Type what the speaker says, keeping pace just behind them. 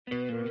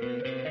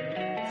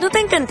¿No te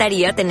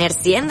encantaría tener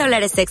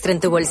 $100 extra en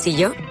tu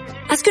bolsillo?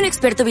 Haz que un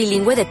experto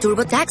bilingüe de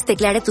TurboTax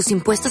declare tus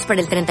impuestos para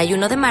el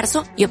 31 de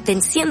marzo y obtén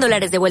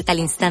 $100 de vuelta al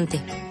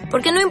instante.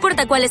 Porque no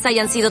importa cuáles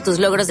hayan sido tus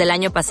logros del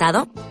año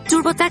pasado,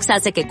 TurboTax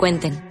hace que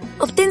cuenten.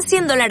 Obtén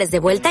 $100 de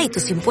vuelta y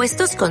tus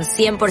impuestos con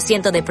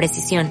 100% de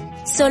precisión.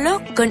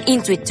 Solo con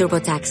Intuit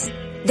TurboTax.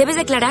 Debes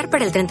declarar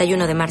para el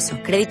 31 de marzo.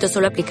 Crédito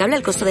solo aplicable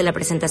al costo de la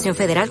presentación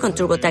federal con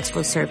TurboTax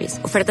Full Service.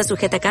 Oferta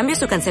sujeta a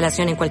cambios o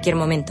cancelación en cualquier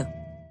momento.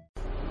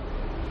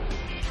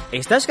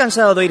 ¿Estás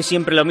cansado de oír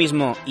siempre lo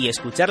mismo y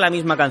escuchar la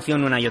misma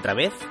canción una y otra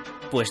vez?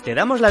 Pues te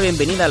damos la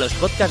bienvenida a los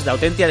podcasts de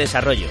Autentia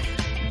Desarrollo,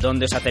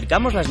 donde os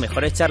acercamos las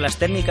mejores charlas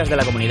técnicas de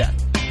la comunidad.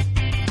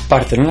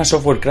 Barcelona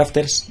Software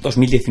Crafters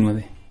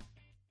 2019.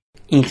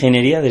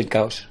 Ingeniería del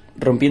caos,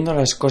 rompiendo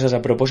las cosas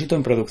a propósito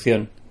en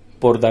producción,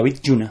 por David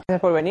Yuna.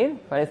 Gracias por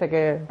venir, parece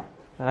que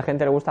a la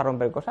gente le gusta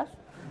romper cosas.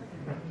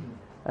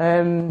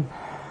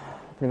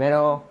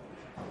 Primero,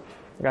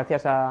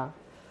 gracias a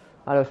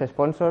los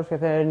sponsors que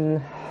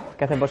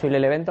hacen posible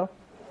el evento.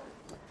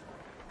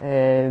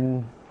 Para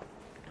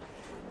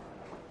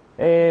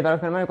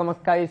los que no me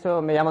conozcáis,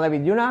 me llamo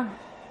David Yuna,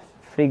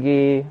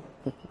 friki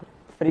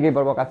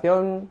por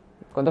vocación.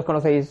 ¿Cuántos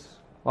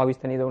conocéis o habéis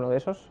tenido uno de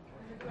esos?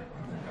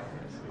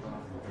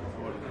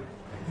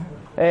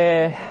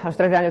 A los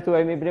 13 años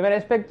tuve mi primer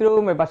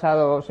Spectrum,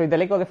 soy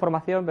teleco de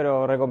formación,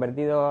 pero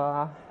reconvertido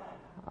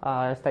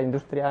a esta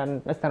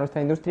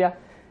nuestra industria.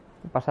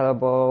 He pasado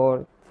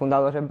por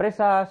fundado 2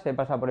 empresas, he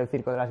pasado por el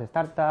circo de las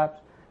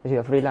startups, he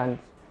sido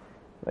freelance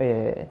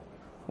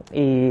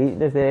y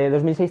desde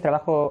 2006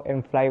 trabajo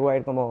en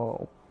Flywire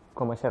como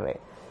SRE.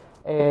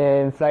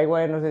 En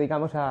Flywire nos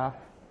dedicamos a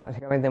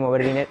básicamente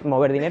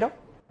mover dinero.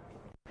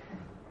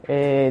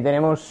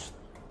 Tenemos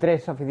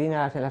 3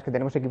 oficinas en las que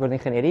tenemos equipos de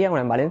ingeniería,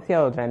 una en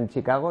Valencia, otra en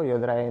Chicago y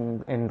otra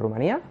en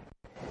Rumanía.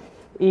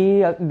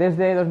 Y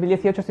desde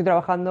 2018 estoy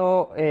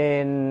trabajando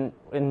en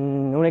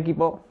un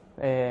equipo,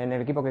 en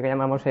el equipo que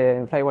llamamos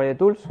en Flywire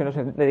Tools, que nos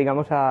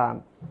dedicamos a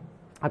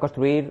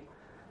construir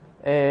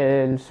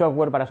el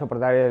software para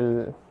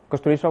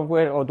construir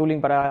software o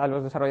tooling para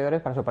los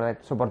desarrolladores para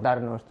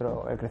soportar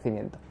el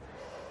crecimiento.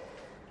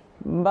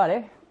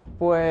 Vale,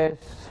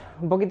 pues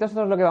un poquito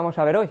esto es lo que vamos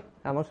a ver hoy.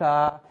 Vamos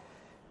a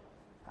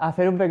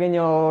hacer un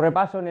pequeño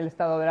repaso en el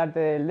estado del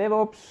arte del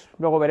DevOps,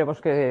 luego veremos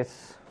qué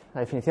es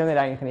la definición de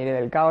la ingeniería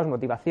del caos,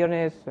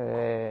 motivaciones,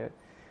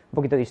 un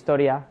poquito de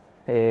historia,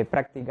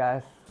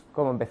 prácticas,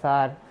 cómo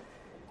empezar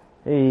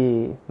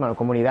y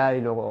comunidad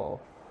y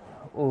luego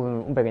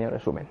un pequeño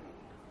resumen.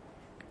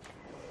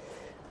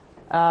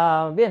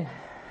 Bien,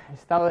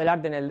 estado del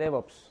arte en el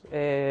DevOps.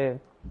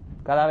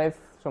 Cada vez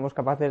somos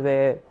capaces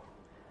de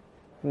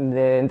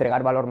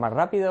entregar valor más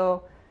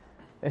rápido.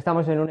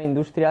 Estamos en una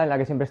industria en la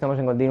que siempre estamos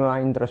en continua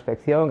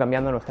introspección,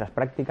 cambiando nuestras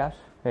prácticas,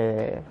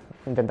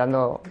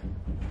 intentando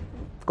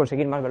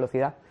conseguir más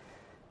velocidad.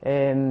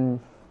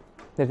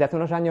 Desde hace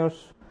unos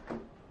años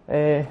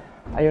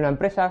hay una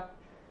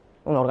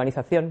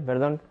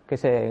organización, que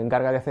se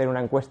encarga de hacer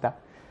una encuesta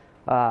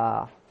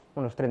a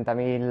unos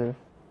 30.000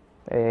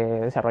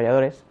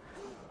 desarrolladores,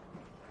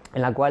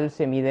 en la cual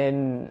se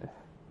miden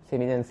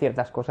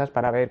ciertas cosas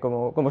para ver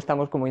cómo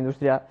estamos como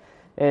industria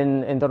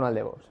en torno al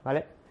DevOps,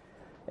 ¿vale?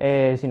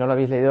 Si no lo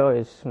habéis leído,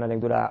 es una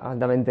lectura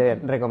altamente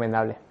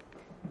recomendable.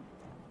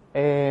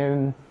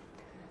 Uno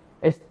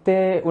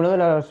de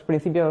los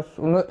principios,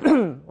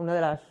 una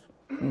de las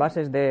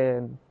bases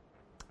de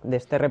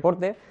este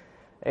reporte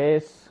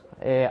es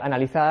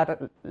analizar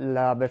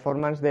la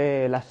performance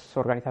de las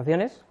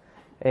organizaciones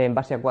en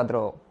base a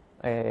 4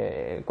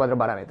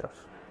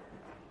 parámetros.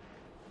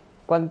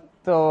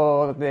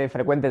 ¿Cuánto de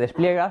frecuente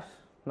despliegas?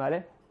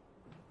 ¿Vale?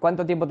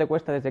 ¿Cuánto tiempo te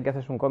cuesta desde que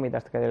haces un commit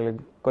hasta que el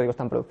código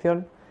está en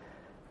producción?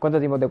 ¿Cuánto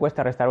tiempo te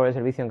cuesta restaurar el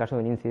servicio en caso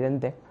de un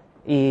incidente?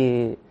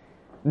 Y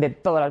de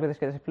todas las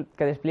veces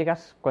que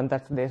despliegas,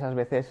 ¿cuántas de esas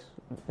veces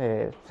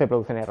se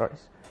producen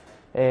errores?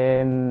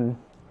 Han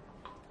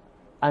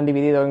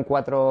dividido en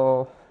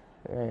 4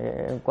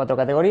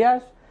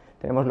 categorías.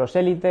 Tenemos los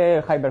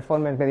élite, high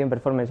performance, medium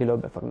performance y low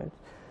performance.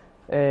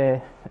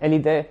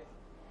 Élite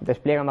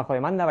despliegan bajo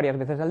demanda varias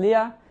veces al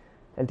día.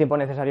 El tiempo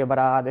necesario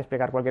para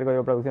desplegar cualquier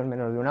código de producción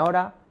menos de 1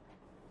 hora.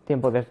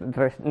 Tiempo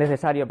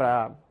necesario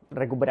para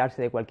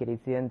recuperarse de cualquier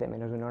incidente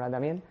menos de 1 hora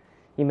también.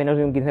 Y menos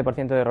de un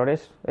 15% de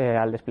errores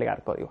al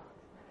desplegar código.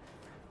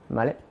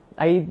 ¿Vale?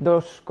 Hay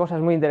 2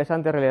 cosas muy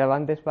interesantes,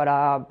 relevantes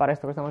para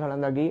esto que estamos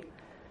hablando aquí.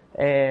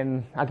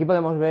 Aquí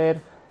podemos ver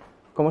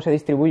cómo se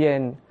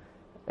distribuyen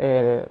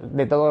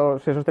de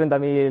todos esos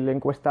 30.000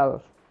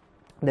 encuestados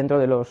dentro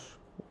de los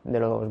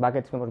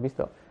buckets que hemos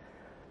visto.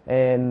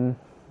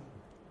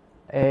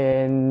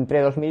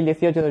 Entre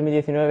 2018 y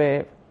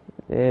 2019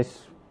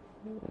 es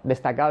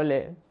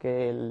destacable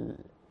que el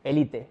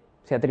élite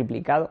se ha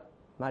triplicado,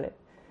 ¿vale?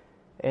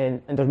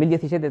 En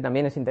 2017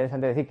 también es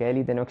interesante decir que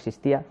élite no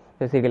existía,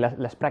 es decir, que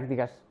las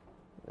prácticas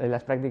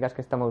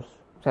que estamos,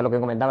 o sea, lo que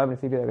comentaba al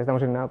principio de que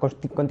estamos en una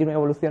continua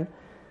evolución,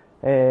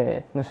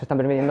 nos están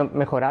permitiendo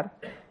mejorar.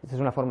 Esta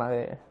es una forma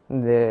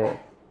de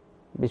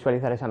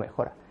visualizar esa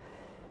mejora.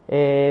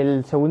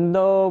 El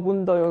segundo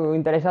punto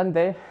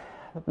interesante,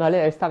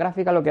 ¿vale? Esta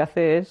gráfica lo que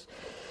hace es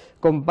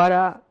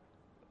compara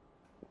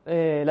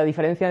la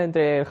diferencia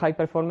entre el high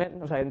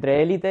performance, o sea,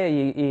 entre élite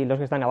y los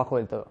que están abajo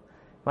del todo,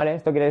 ¿vale?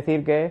 Esto quiere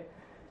decir que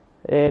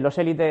los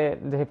élite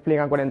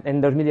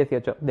en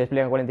 2018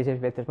 despliegan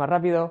 46 veces más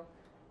rápido,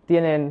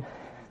 tienen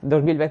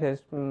 2000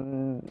 veces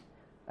en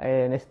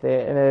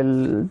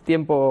el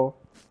tiempo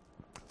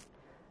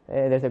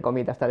desde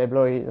commit hasta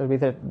deploy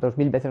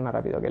 2000 veces más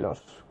rápido que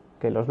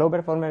los low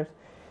performers,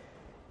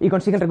 y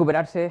consiguen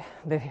recuperarse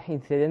de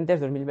incidentes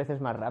 2000 veces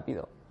más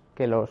rápido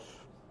que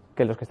los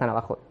que están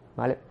abajo,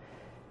 ¿vale?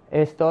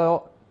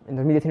 Esto en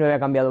 2019 ha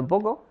cambiado un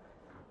poco.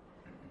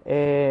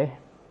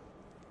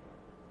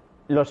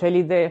 Los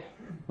élite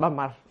van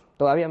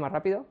todavía más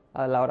rápido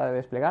a la hora de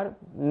desplegar.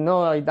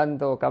 No hay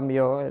tanto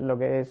cambio en lo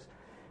que es...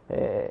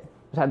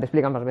 o sea,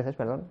 despliegan más veces,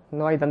 perdón.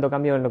 No hay tanto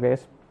cambio en lo que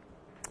es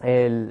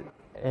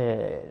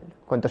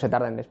cuánto se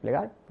tarda en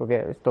desplegar,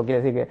 porque esto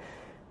quiere decir que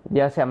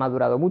ya se ha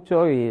madurado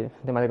mucho y el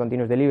tema de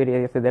continuous delivery,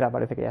 etcétera,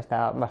 parece que ya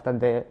está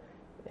bastante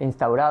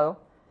instaurado,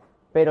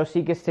 pero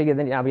sí que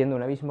sigue habiendo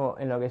un abismo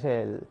en lo que es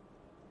el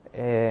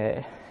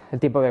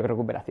tipo de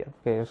recuperación,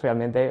 que es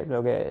realmente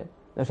lo que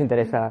nos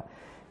interesa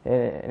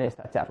en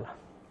esta charla.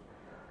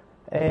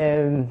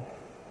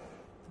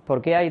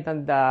 ¿Por qué hay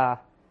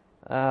tanta...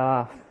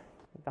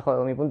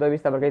 desde mi punto de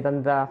vista, ¿por qué hay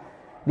tanta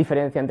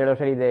diferencia entre los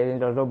élite y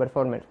los low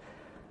performers?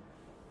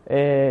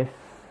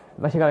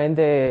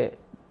 Básicamente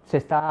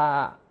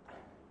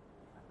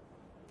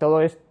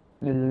todo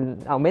el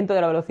aumento de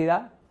la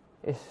velocidad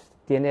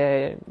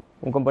tiene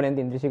un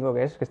componente intrínseco,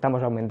 que es que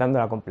estamos aumentando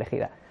la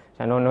complejidad. O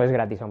sea, no es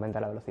gratis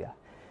aumentar la velocidad.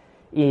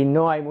 Y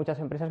no hay muchas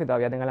empresas que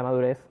todavía tengan la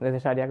madurez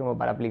necesaria como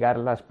para aplicar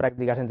las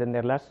prácticas,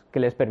 entenderlas, que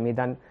les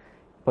permitan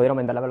poder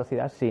aumentar la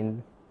velocidad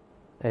sin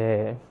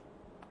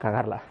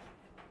cagarla,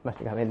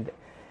 básicamente.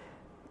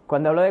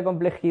 Cuando hablo de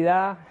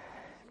complejidad,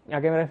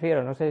 ¿a qué me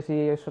refiero? No sé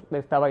si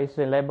estabais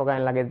en la época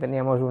en la que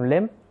teníamos un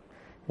LEM,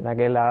 en la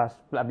que las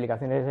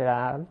aplicaciones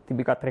eran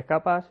típicas 3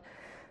 capas,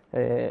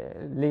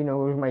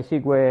 Linux,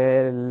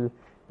 MySQL,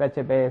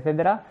 PHP,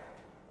 etcétera.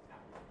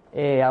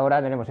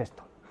 Ahora tenemos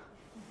esto,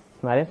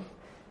 ¿vale?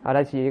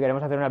 Ahora, si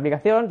queremos hacer una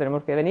aplicación,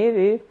 tenemos que venir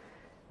y...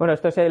 Bueno,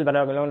 esto es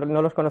para los que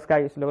no lo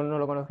conozcáis, es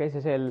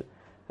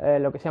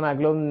lo que se llama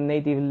Cloud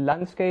Native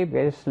Landscape,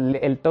 que es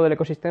todo el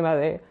ecosistema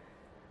de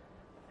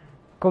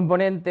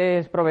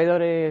componentes,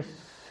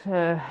 proveedores...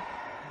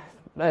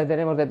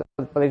 tenemos de todo.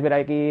 Podéis ver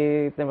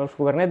aquí, tenemos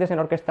Kubernetes en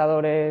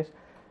orquestadores,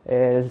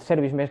 el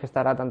Service Mesh, que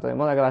estará tanto de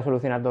moda, que va a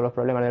solucionar todos los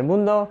problemas del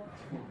mundo.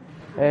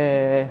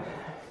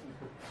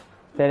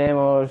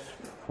 Tenemos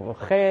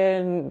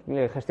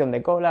gestión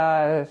de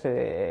colas,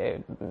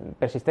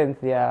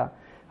 persistencia,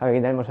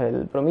 aquí tenemos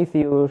el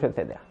Prometheus,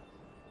 etcétera.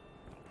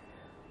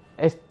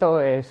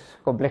 Esto es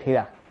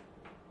complejidad,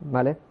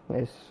 ¿vale?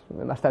 Es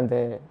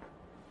bastante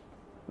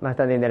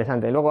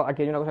interesante. Luego,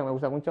 aquí hay una cosa que me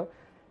gusta mucho.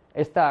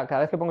 Cada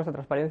vez que pongo esta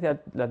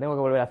transparencia la tengo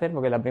que volver a hacer,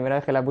 porque la primera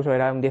vez que la puse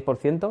era un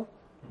 10%,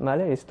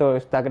 ¿vale? Esto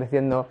está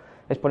creciendo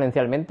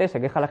exponencialmente.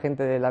 Se queja la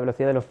gente de la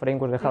velocidad de los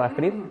frameworks de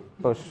JavaScript,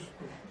 pues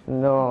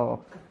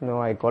no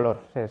hay color,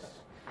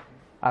 es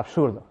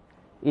absurdo.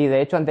 Y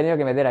de hecho han tenido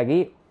que meter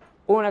aquí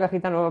una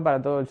cajita nueva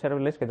para todo el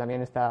serverless, que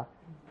también está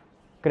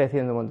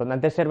creciendo un montón.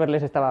 Antes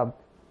serverless estaba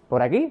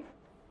por aquí,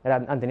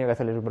 han tenido que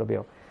hacerle su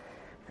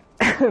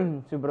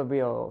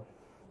propio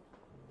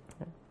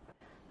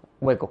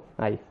hueco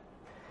ahí.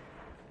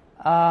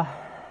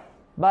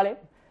 Vale.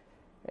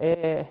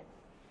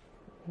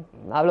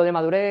 Hablo de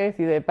madurez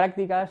y de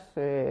prácticas.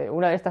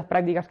 Una de estas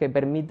prácticas que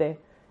permite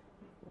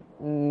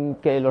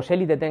que los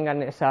élite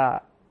tengan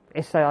esa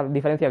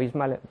diferencia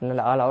abismal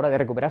a la hora de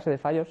recuperarse de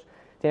fallos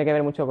tiene que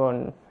ver mucho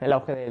con el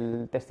auge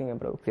del testing en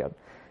producción.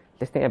 El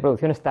testing en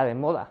producción está de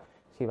moda.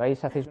 Si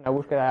hacéis una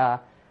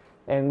búsqueda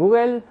en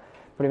Google,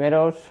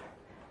 primeros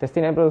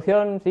testing en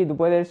producción, sí, tú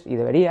puedes y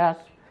deberías.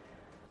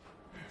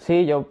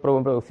 Sí, yo pruebo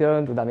en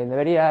producción, tú también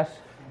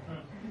deberías.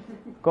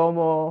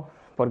 ¿Cómo?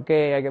 ¿Por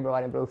qué hay que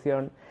probar en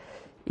producción?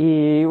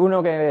 Y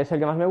uno que es el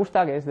que más me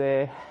gusta, que es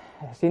de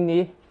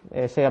Cindy,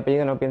 ese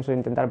apellido no pienso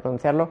intentar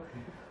pronunciarlo.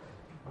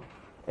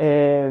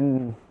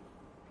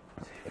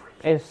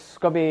 Es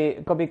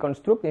Copy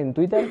Construct en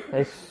Twitter,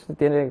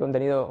 tiene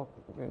contenido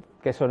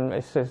que es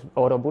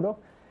oro puro.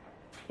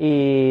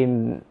 Y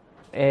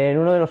en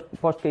uno de los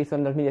posts que hizo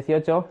en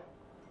 2018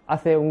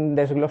 hace un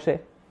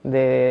desglose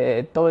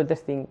de todo el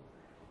testing,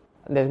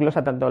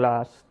 desglosa tanto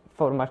las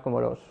formas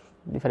como los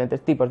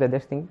diferentes tipos de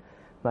testing,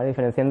 ¿vale?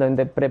 Diferenciando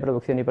entre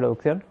preproducción y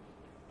producción.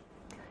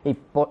 Y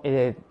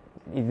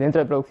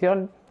dentro de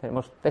producción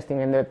tenemos testing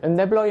en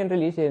deploy, en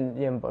release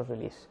y en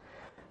post-release.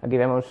 Aquí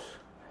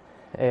vemos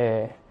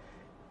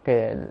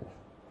que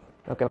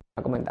lo que va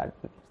a comentar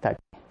está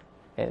aquí,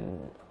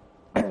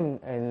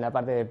 en la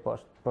parte de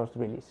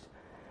post-release.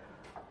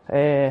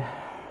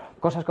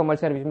 Cosas como el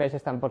Service Mesh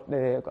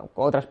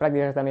otras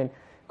prácticas también,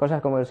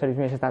 cosas como el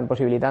Service Mesh están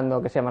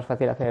posibilitando que sea más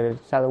fácil hacer el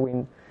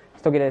shadowing.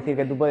 Esto quiere decir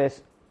que tú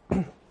puedes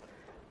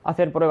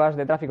hacer pruebas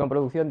de tráfico en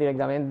producción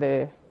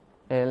directamente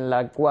en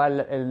la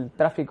cual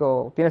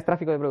tienes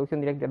tráfico de producción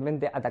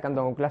directamente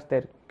atacando a un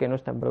clúster que no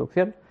está en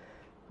producción.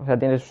 O sea,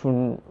 tienes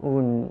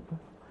una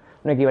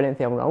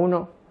equivalencia 1 a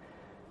 1.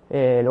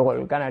 Luego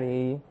el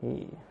Canary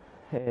y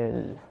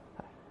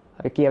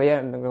aquí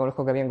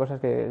reconozco que habían cosas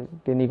que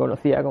ni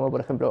conocía, como por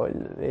ejemplo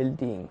el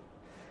Team.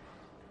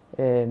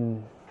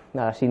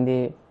 Nada,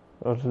 Cindy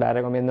os la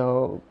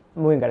recomiendo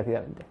muy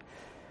encarecidamente.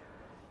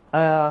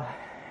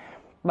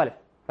 Vale,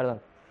 perdón.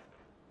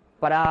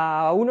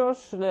 Para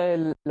unos,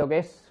 lo que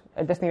es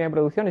el testing de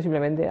producción es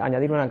simplemente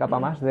añadir una capa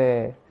más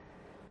de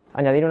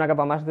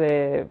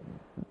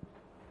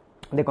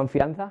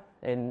confianza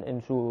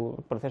en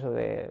su proceso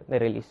de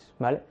release,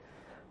 ¿vale?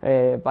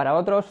 Para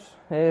otros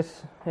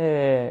es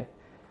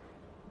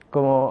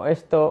como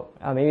esto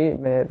a mí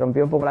me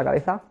rompió un poco la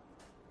cabeza.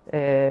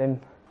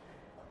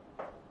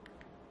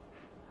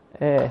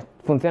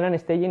 Funciona en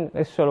staging,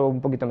 es solo un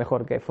poquito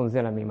mejor que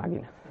funciona en mi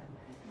máquina,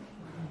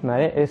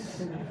 ¿vale?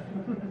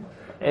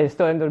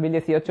 Esto en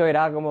 2018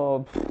 era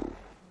como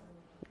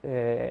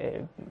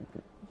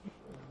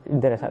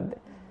interesante,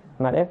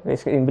 ¿vale?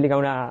 Implica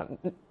un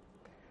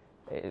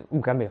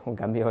cambio.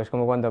 Es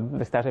como cuando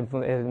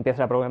empiezas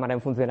a programar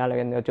en funcional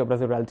en 8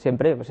 procedural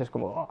siempre, pues es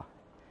como... oh.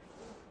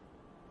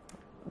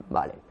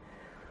 Vale.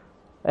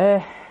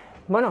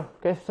 Bueno,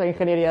 ¿qué es la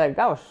ingeniería del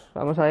caos?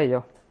 Vamos a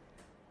ello.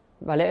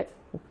 Vale.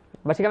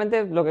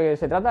 Básicamente lo que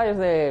se trata es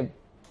de...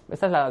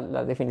 Esta es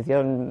la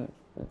definición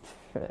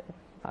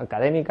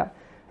académica.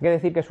 Hay que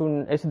decir que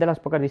es de las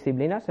pocas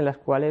disciplinas en las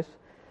cuales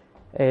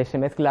se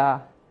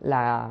mezcla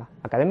la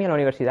academia, la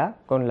universidad,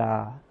 con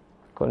la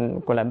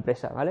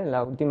empresa, ¿vale? En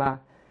la última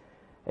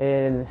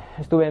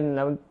estuve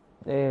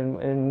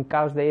en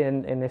Chaos Day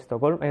en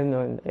Estocolmo,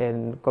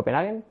 en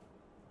Copenhague,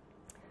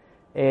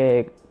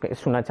 que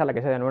es una charla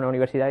que se da en una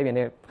universidad y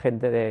viene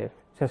gente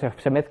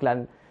se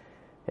mezclan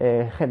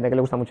gente que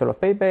le gusta mucho los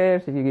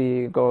papers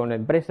y con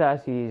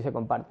empresas y se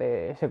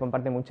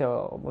comparte mucha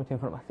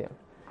información.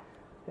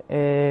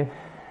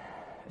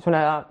 Es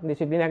una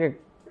disciplina que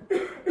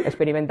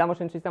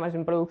experimentamos en sistemas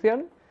en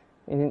producción,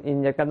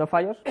 inyectando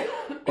fallos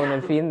con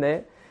el fin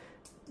de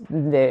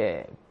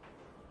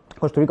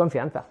construir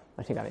confianza,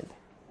 básicamente,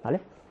 ¿vale?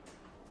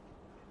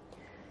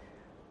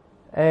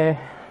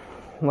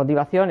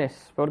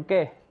 Motivaciones, ¿por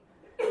qué?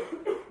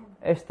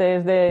 Este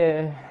es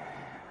de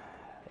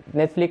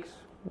Netflix,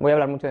 voy a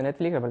hablar mucho de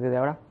Netflix a partir de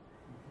ahora.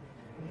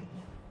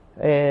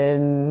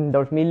 En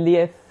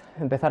 2010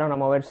 empezaron a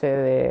moverse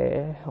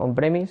de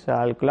on-premise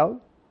al cloud,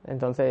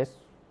 entonces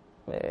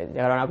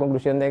llegaron a la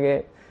conclusión de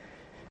que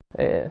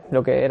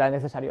lo que era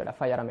necesario era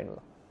fallar a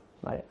menudo,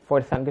 ¿vale?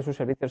 Fuerzan que sus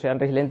servicios sean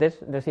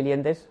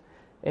resilientes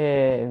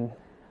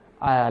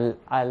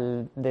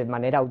al de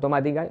manera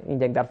automática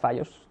inyectar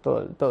fallos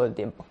todo el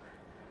tiempo.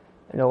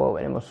 Luego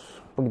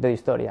veremos un poquito de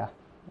historia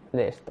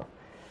de esto.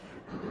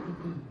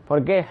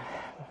 ¿Por qué?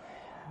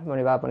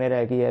 Bueno, iba a poner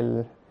aquí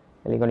el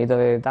iconito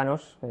de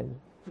Thanos,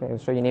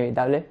 soy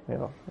inevitable,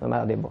 pero no me ha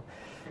dado tiempo.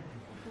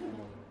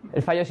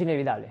 El fallo es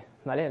inevitable,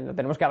 ¿vale? Lo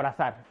tenemos que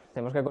abrazar.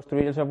 Tenemos que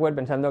construir el software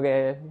pensando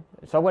que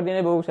el software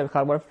tiene bugs, el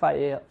hardware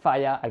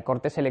falla, hay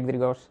cortes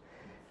eléctricos,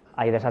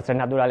 hay desastres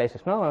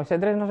naturales. No, ese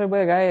 3 no se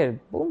puede caer.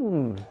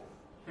 ¡Pum!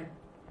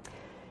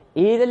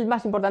 Y el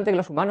más importante, que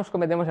los humanos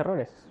cometemos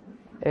errores.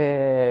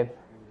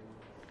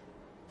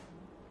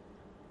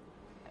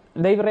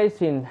 Dave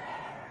Racing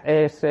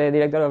es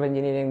Director of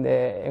Engineering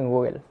en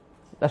Google.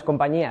 Las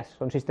compañías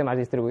son sistemas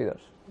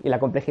distribuidos y la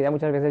complejidad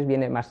muchas veces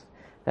viene más...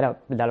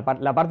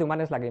 La parte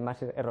humana es la que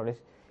más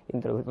errores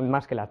introduce,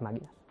 más que las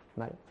máquinas,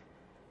 ¿vale?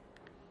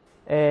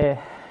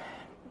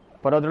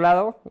 Por otro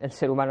lado, el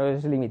ser humano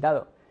es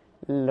limitado.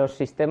 Los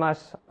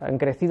sistemas han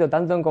crecido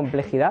tanto en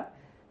complejidad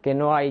que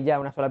no hay ya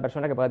una sola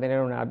persona que pueda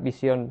tener una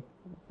visión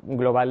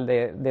global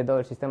de todo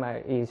el sistema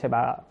y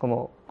sepa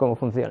cómo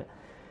funciona,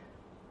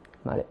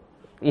 ¿vale?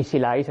 Y si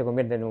la hay, se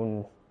convierte en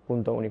un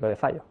punto único de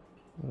fallo,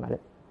 ¿vale?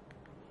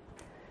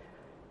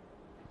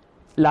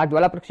 La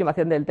actual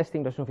aproximación del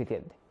testing no es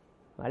suficiente,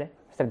 ¿vale?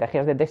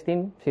 Estrategias de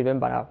testing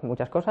sirven para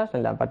muchas cosas,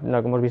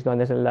 lo que hemos visto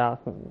antes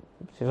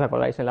si os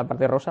acordáis, en la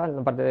parte rosa, en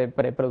la parte de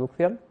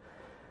preproducción.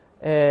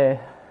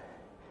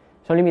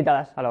 Son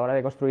limitadas a la hora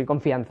de construir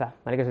confianza,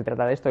 ¿vale? Que se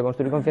trata de esto, de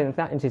construir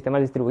confianza en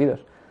sistemas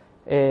distribuidos.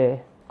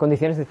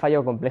 Condiciones de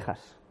fallo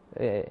complejas.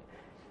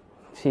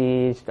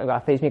 Si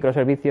hacéis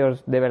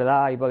microservicios de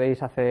verdad y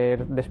podéis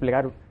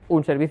desplegar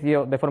un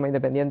servicio de forma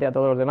independiente a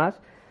todos los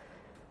demás,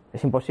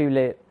 es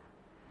imposible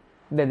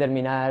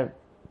determinar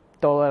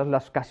todas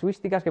las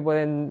casuísticas que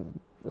pueden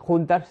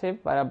juntarse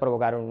para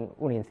provocar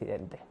un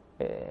incidente.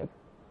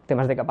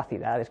 Temas de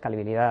capacidad, de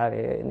escalabilidad,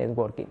 de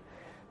networking,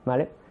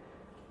 ¿vale?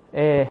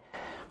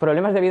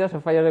 Problemas debidos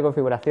a fallos de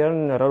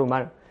configuración, error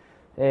humano.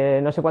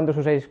 No sé cuántos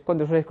usáis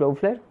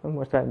Cloudflare en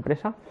vuestra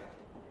empresa.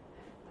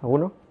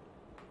 ¿Alguno?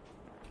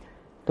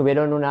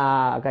 Tuvieron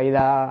una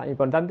caída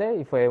importante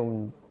y fue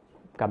un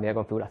cambio de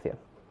configuración,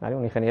 ¿vale?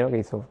 Un ingeniero que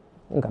hizo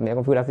un cambio de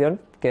configuración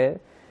que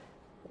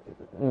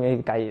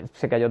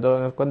se cayó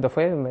todo. ¿Cuánto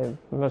fue?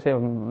 No sé,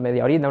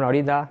 media horita, una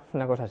horita,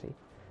 una cosa así.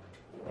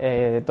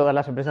 Todas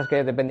las empresas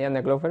que dependían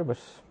de Cloudflare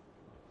pues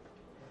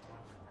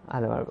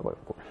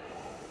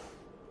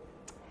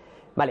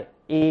Vale,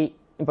 y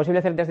imposible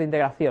hacer test de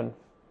integración.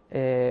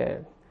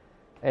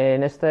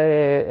 En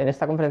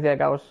esta conferencia de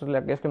caos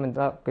que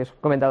os he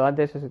comentado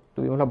antes,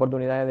 tuvimos la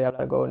oportunidad de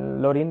hablar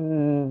con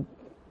Lorin,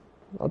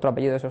 otro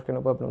apellido de esos que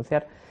no puedo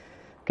pronunciar,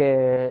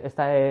 que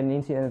está en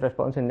Incident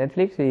Response en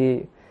Netflix,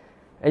 y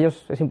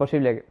ellos es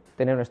imposible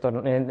tener un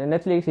store en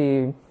Netflix,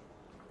 y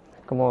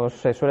como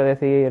se suele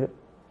decir,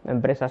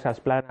 empresas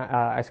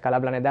a escala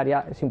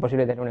planetaria, es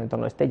imposible tener un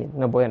entorno de staging,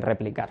 no pueden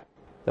replicar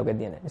lo que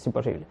tienen, es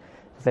imposible.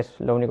 Entonces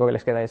lo único que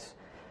les queda es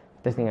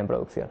testing en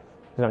producción,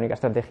 es la única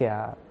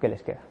estrategia que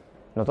les queda.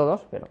 No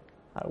todos, pero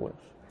algunos.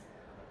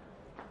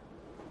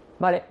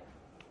 Vale,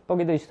 un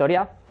poquito de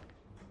historia.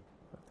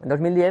 En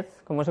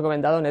 2010, como os he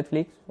comentado,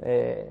 Netflix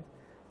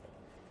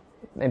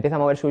empieza a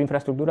mover su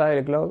infraestructura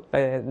del cloud,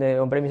 de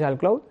on-premise al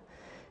cloud,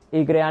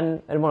 y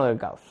crean el mono del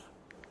caos,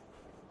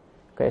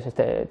 que es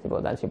este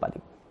tipo tan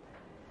simpático.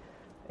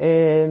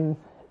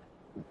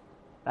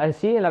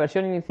 Así, en la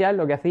versión inicial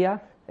lo que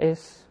hacía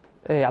es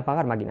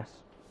apagar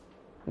máquinas,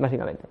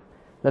 básicamente.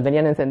 Lo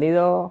tenían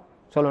encendido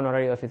solo en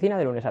horario de oficina,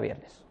 de lunes a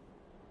viernes,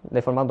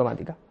 de forma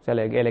automática. O sea,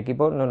 el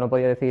equipo no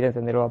podía decidir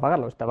encenderlo o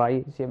apagarlo, estaba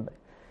ahí siempre.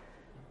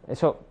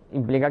 Eso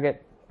implica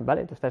que,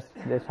 vale, tú estás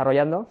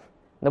desarrollando,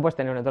 no puedes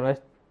tener un entorno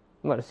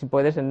bueno, sí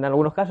puedes en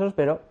algunos casos,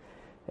 pero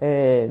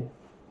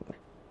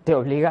te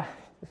obliga,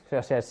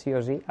 o sea, sí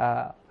o sí,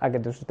 a que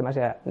tu sistema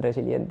sea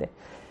resiliente.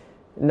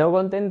 No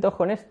contentos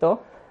con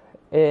esto,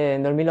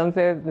 en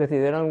 2011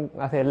 decidieron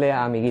hacerle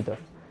a amiguitos,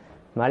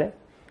 ¿vale?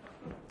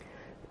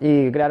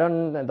 Y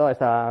crearon toda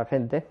esta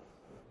gente,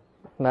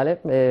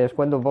 ¿vale? Os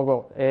cuento un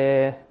poco.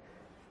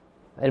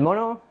 El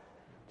mono,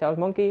 Chaos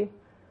Monkey,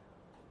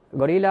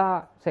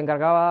 Gorilla, se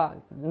encargaba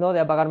no de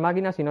apagar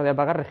máquinas, sino de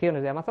apagar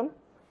regiones de Amazon,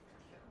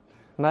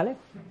 ¿vale?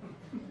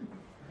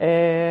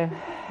 El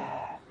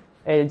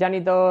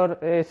Janitor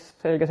es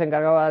el que se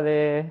encargaba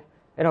de...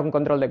 Era un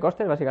control de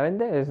costes,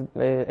 básicamente.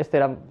 Este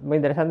era muy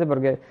interesante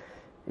porque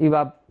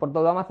iba por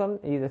todo Amazon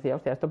y decía,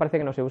 hostia, esto parece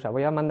que no se usa.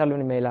 Voy a mandarle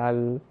un email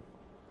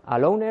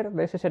al owner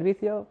de ese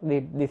servicio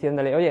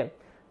diciéndole, oye,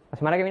 la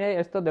semana que viene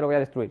esto te lo voy a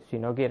destruir. Si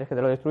no quieres que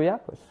te lo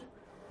destruya, pues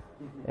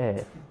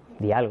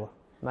di algo,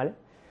 ¿vale?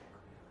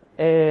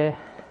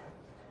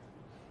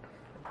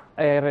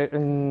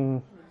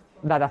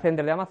 Data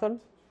center de Amazon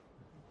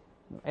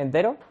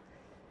entero.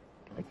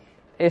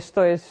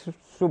 Esto es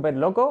súper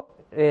loco.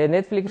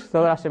 Netflix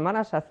todas las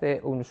semanas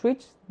hace un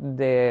switch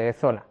de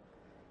zona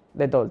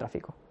de todo el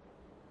tráfico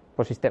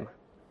por sistema.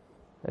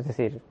 Es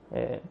decir,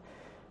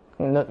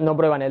 no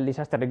prueban el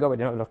disaster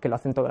recovery, no, los que lo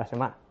hacen toda la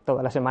semana.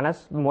 Todas las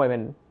semanas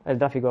mueven el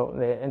tráfico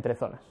entre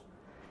zonas.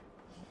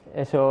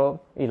 Eso,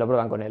 y lo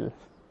prueban con el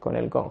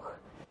Kong.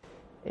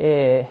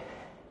 Y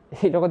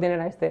luego tienen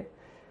a este,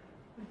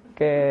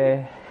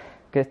 que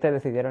este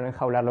decidieron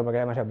enjaularlo porque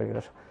era demasiado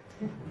peligroso.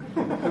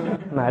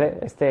 ¿Vale?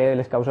 Este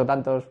les causó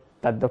tantos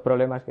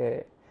problemas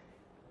que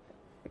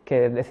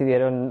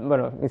decidieron,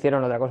 bueno,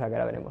 hicieron otra cosa que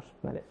ahora veremos,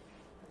 ¿vale?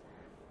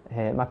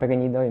 Más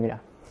pequeñito y mira,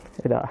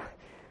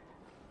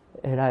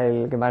 era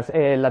el que más...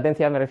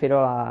 latencia me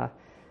refiero a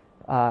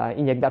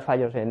inyectar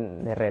fallos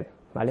de red,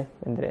 ¿vale?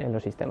 En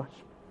los sistemas.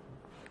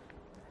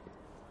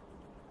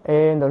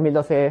 En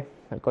 2012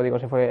 el código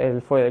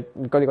el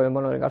código del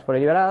mono del caos fue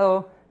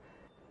liberado.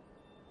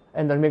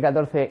 En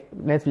 2014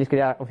 Netflix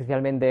crea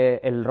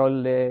oficialmente el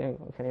rol de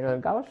ingeniero del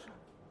caos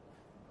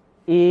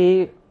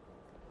y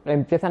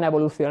empiezan a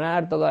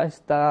evolucionar todo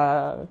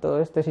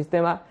este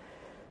sistema.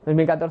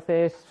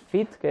 2014 es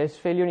FIT, que es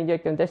Failure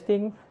Injection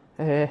Testing.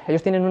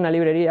 Ellos tienen una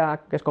librería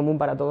que es común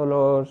para todos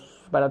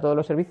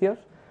los servicios,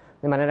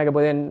 de manera que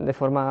pueden de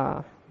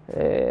forma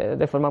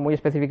muy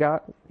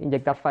específica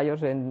inyectar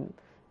fallos en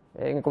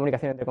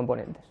comunicación entre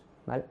componentes,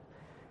 ¿vale?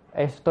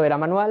 Esto era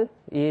manual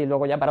y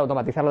luego ya para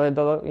automatizarlo del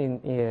todo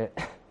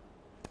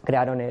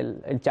crearon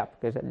el CHAP,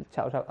 que es el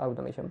Chaos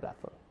Automation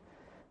Platform,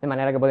 de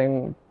manera que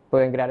pueden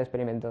crear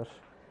experimentos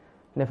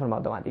de forma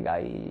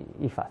automática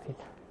y fácil.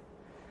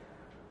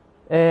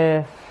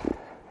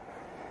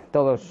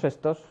 Todos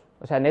estos,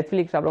 o sea,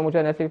 Netflix, hablo mucho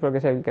de Netflix porque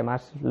es el que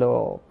más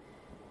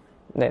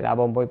le da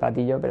bombo y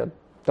platillo, pero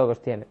todos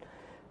tienen.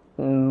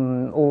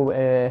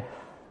 Uber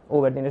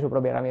tiene su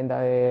propia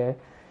herramienta de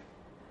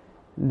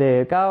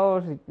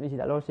caos,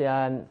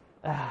 DigitalOcean,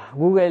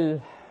 Google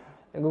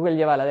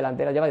lleva la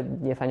delantera, lleva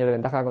 10 años de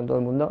ventaja con todo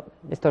el mundo.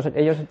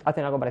 Ellos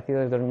hacen algo parecido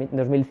desde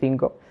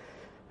 2005.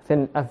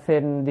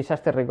 Hacen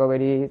disaster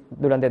recovery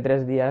durante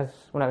 3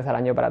 días, una vez al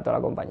año para toda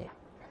la compañía.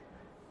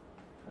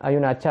 Hay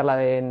una charla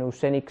de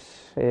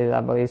Nusenix,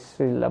 la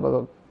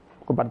puedo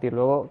compartir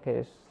luego, que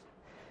es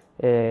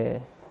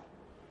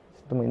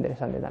muy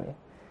interesante también.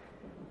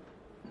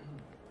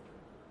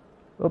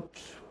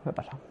 Ups, me he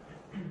pasado.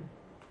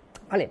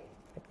 Vale,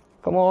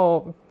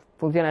 ¿cómo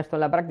funciona esto en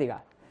la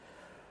práctica?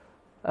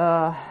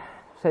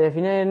 Se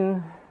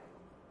definen...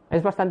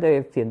 Es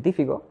bastante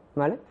científico,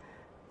 ¿vale?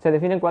 Se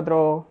definen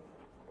cuatro...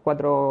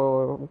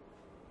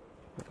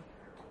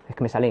 Es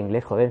que me sale en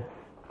inglés, joder.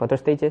 4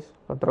 stages,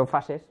 4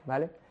 fases,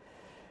 ¿vale?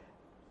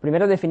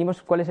 Primero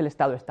definimos cuál es el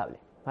estado estable,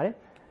 ¿vale?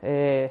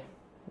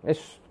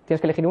 tienes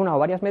que elegir una o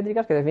varias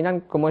métricas que definan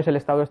cómo es el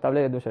estado estable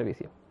de tu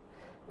servicio.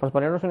 Por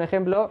ponernos un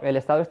ejemplo, el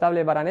estado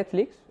estable para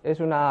Netflix es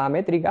una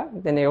métrica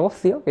de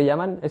negocio que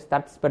llaman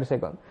starts per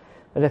second.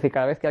 Es decir,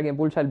 cada vez que alguien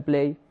pulsa el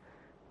play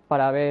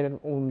para ver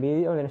un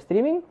vídeo en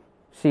streaming,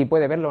 si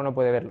puede verlo o no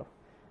puede verlo.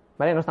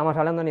 ¿Vale? No estamos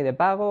hablando ni de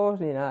pagos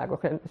ni nada.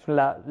 Es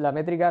la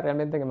métrica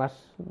realmente que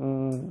más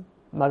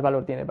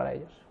valor tiene para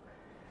ellos.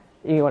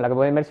 Y con la que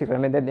pueden ver si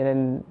realmente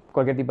tienen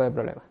cualquier tipo de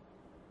problema.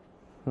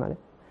 ¿Vale?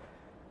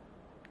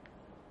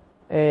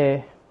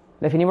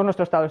 Definimos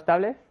nuestro estado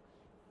estable.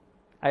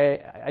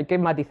 Hay que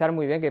matizar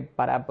muy bien que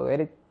para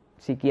poder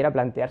siquiera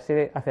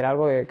plantearse hacer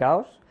algo de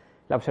caos,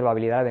 la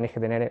observabilidad la tenéis que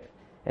tener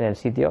en el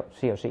sitio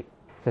sí o sí.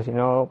 O sea, si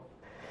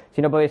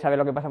no podéis saber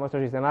lo que pasa en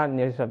vuestro sistema,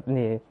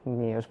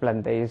 ni os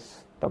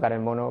planteéis tocar el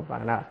mono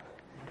para nada.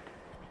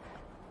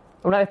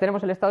 Una vez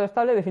tenemos el estado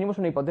estable, definimos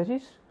una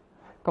hipótesis.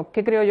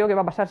 ¿Qué creo yo que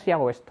va a pasar si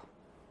hago esto?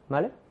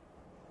 ¿Vale?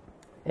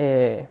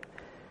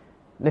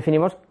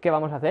 Definimos qué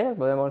vamos a hacer.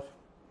 Podemos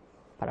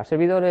para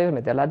servidores,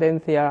 meter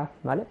latencia,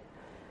 ¿vale?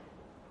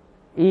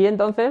 Y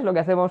entonces lo que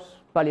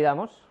hacemos,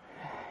 validamos,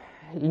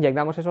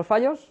 inyectamos esos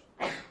fallos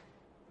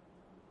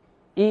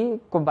y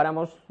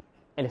comparamos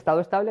el estado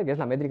estable, que es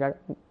la métrica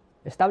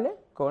estable,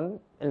 con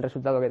el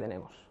resultado que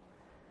tenemos,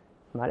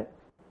 ¿vale?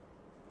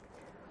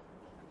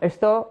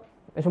 Esto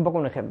es un poco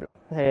un ejemplo.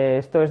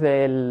 Esto es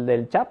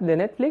del chat de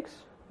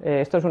Netflix.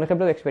 Esto es un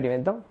ejemplo de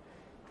experimento.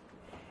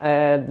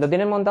 Lo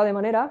tienen montado de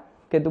manera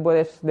que tú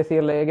puedes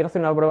decirle, quiero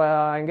hacer una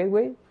prueba en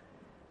Gateway.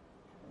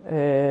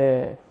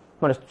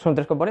 Bueno, son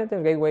 3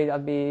 componentes, Gateway,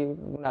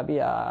 una API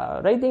a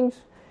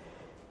ratings.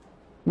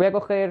 Voy a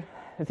coger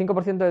el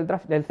 5% del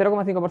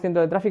 0,5%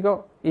 del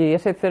tráfico y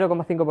ese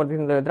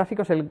 0,5% del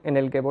tráfico es en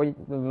el que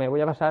me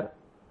voy a basar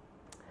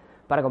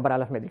para comparar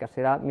las métricas.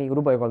 Será mi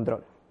grupo de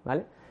control,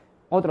 ¿vale?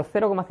 Otro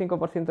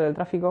 0,5% del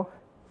tráfico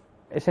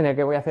es en el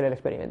que voy a hacer el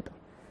experimento.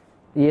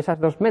 Y esas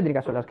 2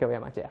 métricas son las que voy a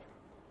matchear,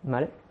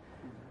 ¿vale?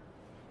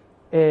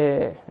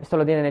 Esto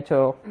lo tienen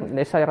hecho,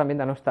 esa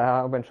herramienta no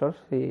está open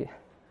source y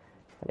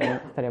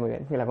estaría muy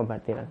bien que la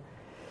compartieran.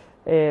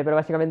 Pero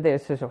básicamente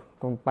es eso,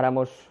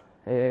 comparamos,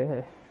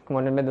 como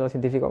en el método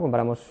científico,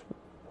 comparamos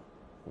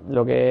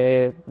lo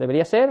que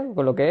debería ser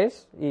con lo que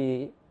es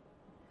y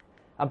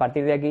a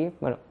partir de aquí,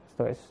 bueno,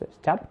 esto es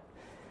chat,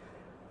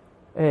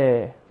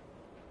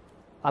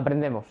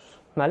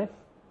 aprendemos, ¿vale?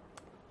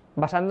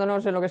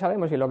 Basándonos en lo que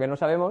sabemos y lo que no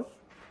sabemos,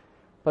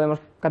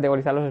 podemos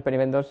categorizar los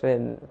experimentos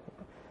en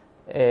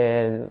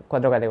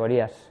 4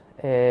 categorías.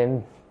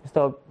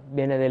 Esto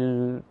viene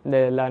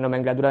de la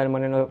nomenclatura del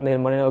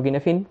moneno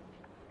Kinefin.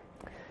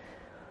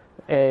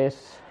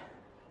 Esto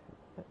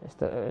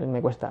me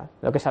cuesta.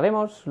 Lo que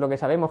sabemos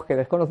que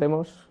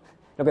desconocemos,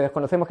 lo que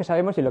desconocemos que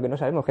sabemos y lo que no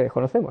sabemos que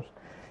desconocemos,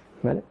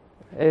 ¿vale?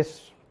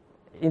 Es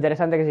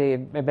interesante que si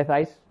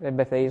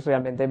empecéis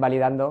realmente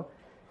validando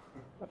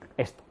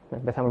esto.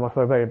 Empezamos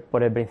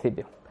por el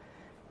principio,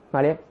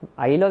 ¿vale?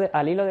 Al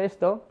hilo de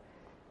esto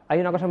hay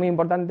una cosa muy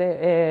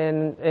importante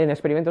en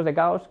experimentos de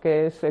caos,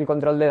 que es el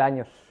control de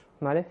daños,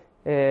 ¿vale?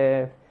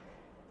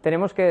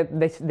 Tenemos que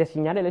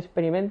diseñar el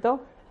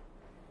experimento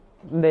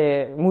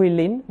de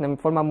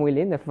forma muy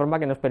lean, de forma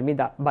que nos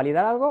permita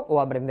validar algo o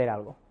aprender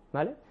algo,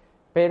 ¿vale?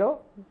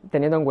 Pero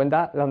teniendo en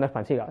cuenta la onda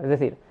expansiva. Es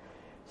decir,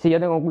 si yo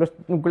tengo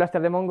un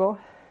clúster de Mongo,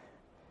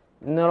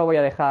 no lo voy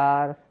a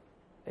dejar,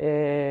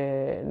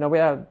 no voy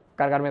a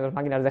cargarme 2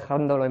 máquinas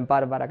dejándolo en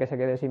par para que se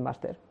quede sin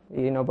máster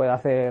y no pueda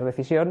hacer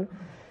decisión.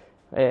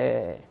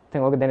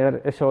 Tengo que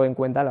tener eso en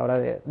cuenta a la hora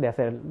de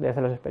hacer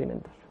los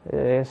experimentos.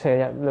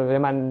 Lo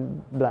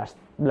llaman blast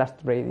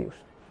radius.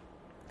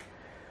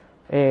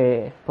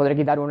 Podré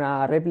quitar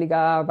una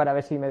réplica para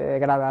ver si me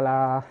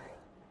degrada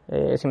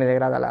si me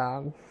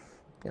degrada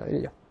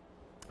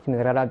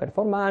el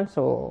performance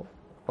o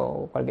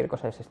cualquier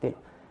cosa de ese estilo.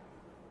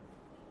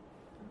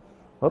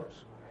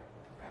 Ups.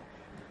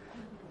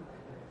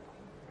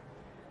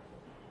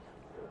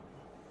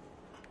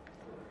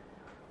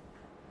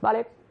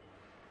 Vale.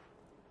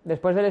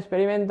 Después del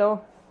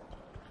experimento,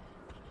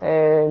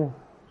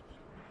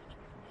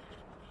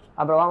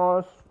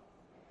 aprobamos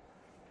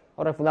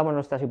o refutamos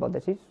nuestras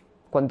hipótesis.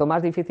 Cuanto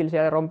más difícil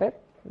sea de romper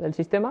el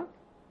sistema,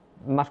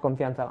 más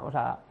confianza vamos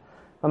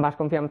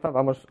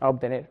a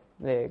obtener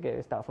de que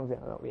estaba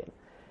funcionando bien.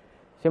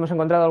 Si hemos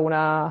encontrado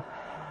alguna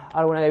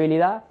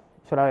debilidad,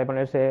 es hora de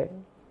ponerse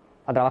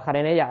a trabajar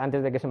en ella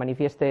antes de que se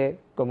manifieste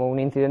como un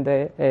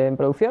incidente en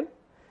producción.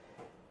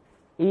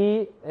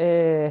 Y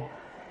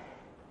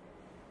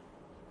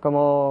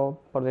como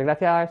por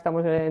desgracia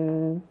estamos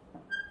en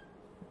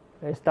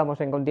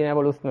continua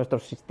evolución,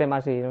 nuestros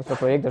sistemas y nuestros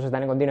proyectos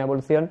están en continua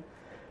evolución,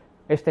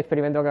 este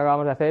experimento que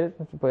acabamos de hacer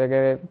puede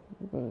que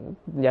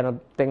ya no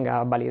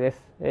tenga validez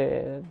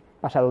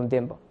pasado un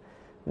tiempo.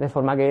 De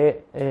forma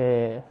que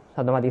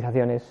la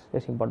automatización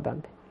es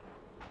importante.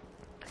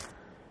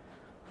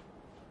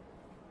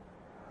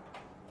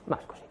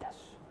 Más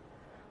cositas.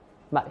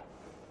 Vale.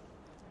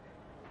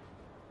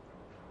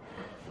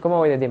 ¿Cómo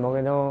voy de tiempo?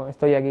 Que no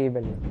estoy aquí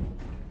perdido.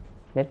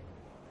 Bien.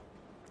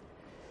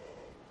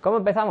 ¿Cómo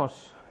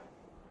empezamos?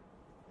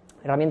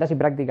 Herramientas y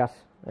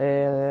prácticas.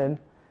 Hay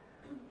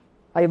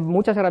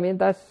muchas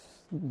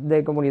herramientas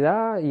de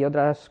comunidad y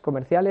otras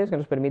comerciales que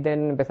nos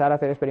permiten empezar a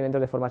hacer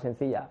experimentos de forma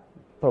sencilla,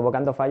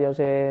 provocando fallos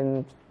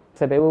en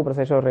CPU,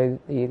 procesos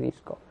y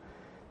disco.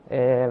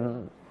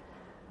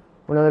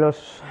 Uno de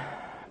los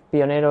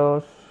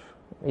pioneros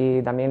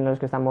y también los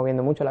que están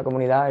moviendo mucho la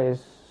comunidad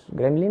es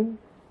Gremlin,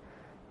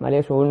 ¿vale?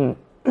 Es un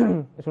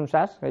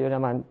SaaS que ellos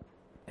llaman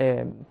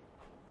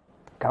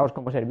caos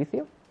como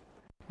servicio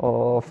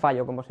o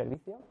fallo como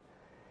servicio.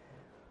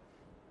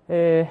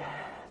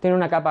 Tiene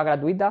una capa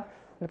gratuita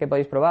que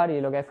podéis probar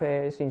y lo que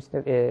hace es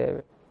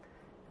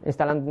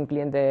instalar un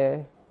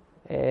cliente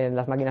en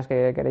las máquinas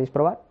que queréis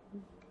probar,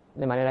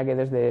 de manera que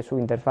desde su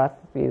interfaz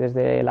y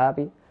desde la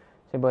API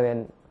se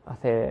pueden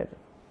hacer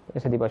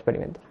ese tipo de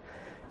experimentos.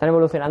 Están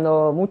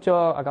evolucionando mucho,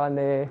 acaban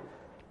de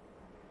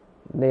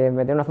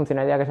meter una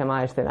funcionalidad que se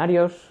llama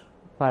escenarios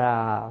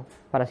para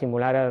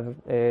simular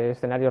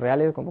escenarios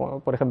reales, como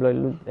por ejemplo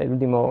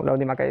la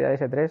última caída de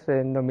S3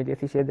 en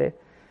 2017,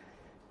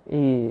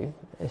 y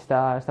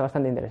está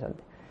bastante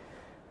interesante.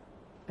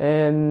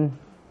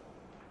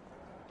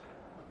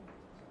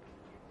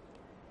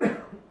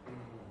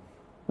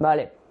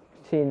 Vale,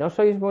 si no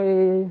sois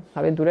muy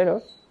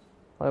aventureros,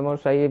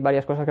 hay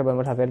varias cosas que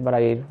podemos hacer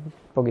para ir un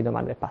poquito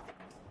más despacio,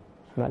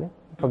 ¿vale?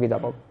 Poquito a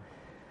poco.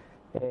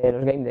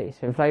 Los Game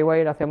Days. En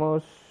Flywire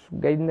hacemos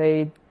Game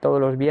Day todos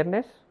los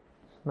viernes,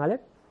 ¿vale?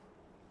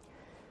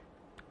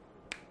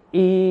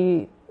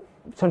 Y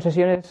son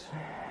sesiones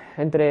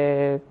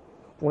entre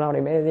 1 hora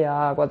y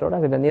media, 4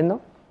 horas, dependiendo.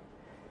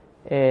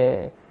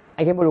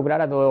 Hay que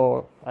involucrar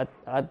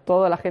a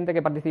toda la gente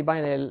que participa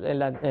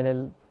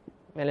en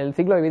el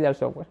ciclo de vida del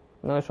software.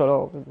 No es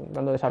solo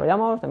cuando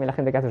desarrollamos, también la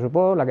gente que hace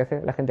support,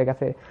 la gente que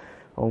hace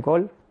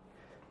on-call,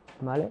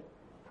 ¿vale?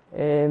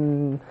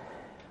 Lo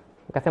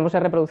que hacemos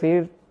es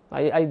reproducir,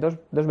 hay dos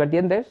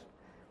vertientes.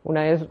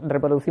 Una es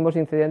reproducimos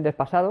incidentes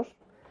pasados,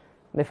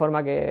 de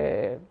forma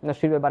que nos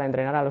sirve para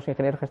entrenar a los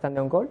ingenieros que están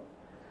de on-call,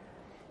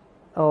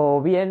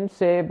 o bien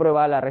se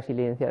prueba la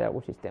resiliencia de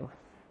algún sistema,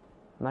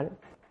 ¿vale?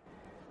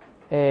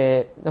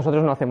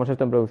 Nosotros no hacemos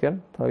esto en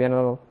producción, todavía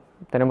no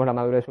tenemos la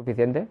madurez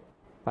suficiente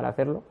para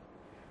hacerlo.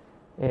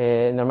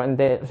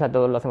 Normalmente,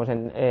 todos lo hacemos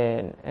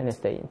en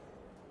staging.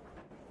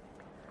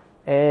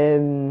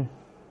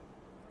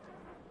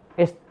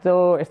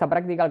 Esta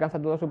práctica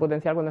alcanza todo su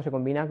potencial cuando se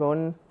combina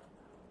con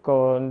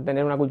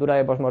tener una cultura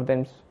de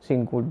postmortems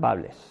sin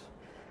culpables,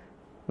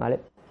 ¿vale?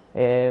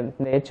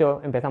 De hecho,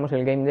 empezamos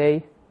el Game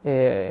Day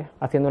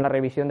haciendo una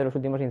revisión de los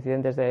últimos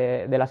incidentes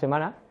de la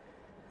semana,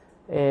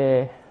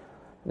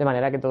 de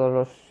manera que todos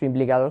los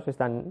implicados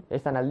están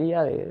al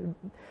día de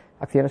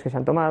acciones que se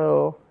han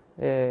tomado,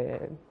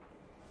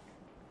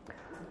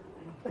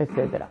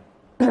 etcétera.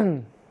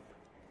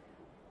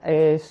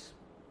 Es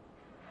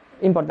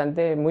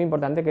importante, muy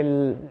importante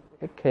que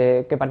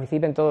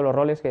participen todos los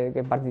roles que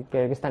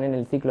están en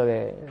el ciclo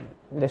de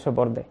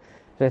soporte.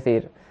 Es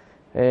decir,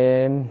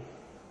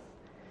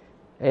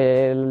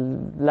 el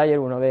layer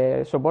 1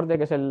 de soporte,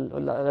 que es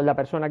la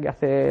persona que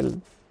hace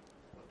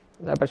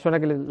la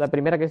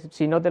primera que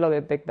si no te lo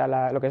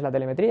detecta lo que es la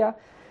telemetría,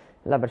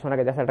 la persona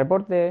que te hace el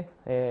reporte.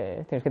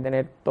 Tienes que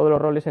tener todos los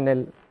roles en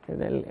el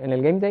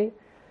Game Day,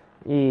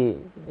 y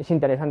es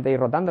interesante ir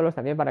rotándolos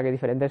también para que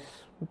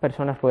diferentes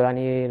personas puedan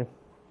ir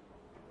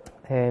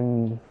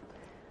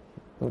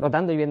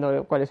rotando y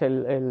viendo cuál es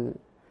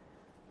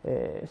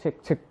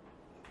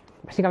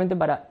básicamente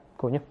para...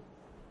 Coño.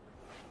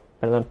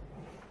 Perdón.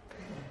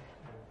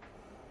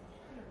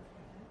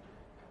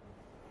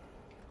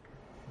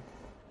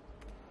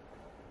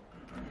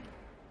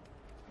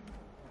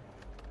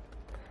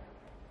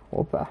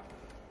 Opa.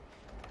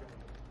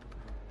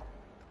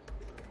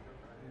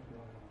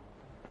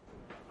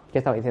 ¿Qué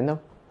estaba diciendo?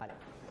 Vale.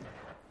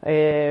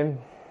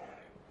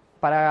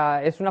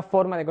 Es una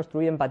forma de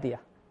construir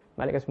empatía,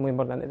 ¿vale? Que es muy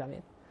importante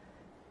también.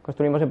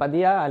 Construimos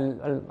empatía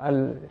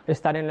al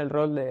estar en el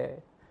rol de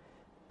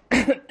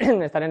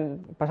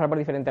pasar por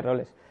diferentes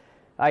roles.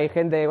 Hay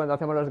gente cuando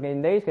hacemos los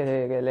Game Days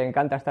que le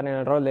encanta estar en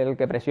el rol del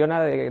que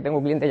presiona, de que tengo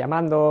un cliente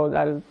llamando,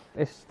 tal.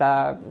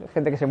 Esta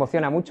gente que se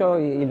emociona mucho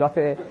y lo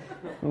hace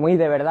muy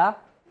de verdad,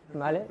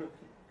 ¿vale?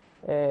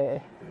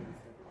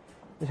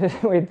 Eso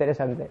es muy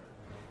interesante.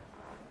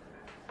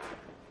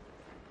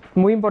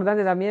 Muy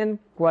importante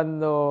también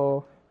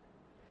cuando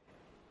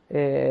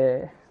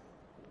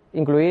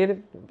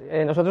incluir,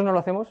 nosotros no lo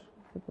hacemos,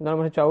 no lo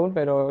hemos hecho aún,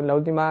 pero en la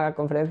última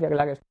conferencia en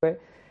la que estuve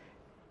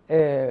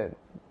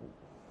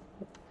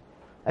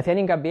hacían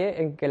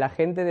hincapié en que la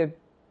gente de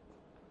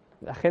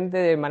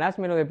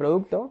management o de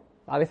producto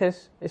a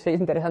veces es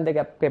interesante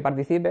que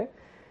participe,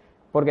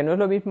 porque no es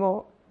lo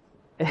mismo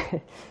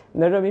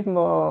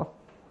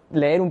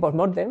leer un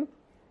postmortem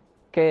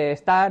que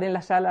estar en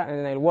la sala,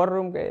 en el war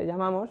room que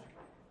llamamos,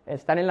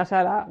 estar en la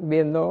sala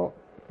viendo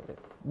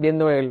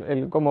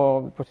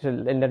cómo, pues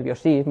el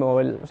nerviosismo,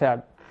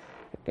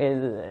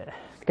 qué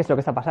es lo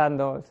que está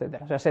pasando,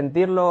 etcétera. O sea,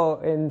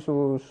 sentirlo en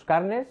sus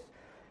carnes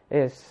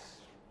es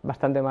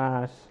bastante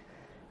más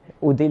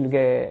útil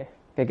que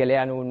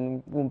lean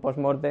un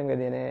postmortem que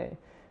tiene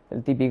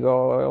el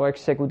típico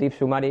executive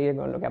summary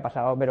con lo que ha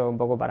pasado, pero un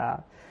poco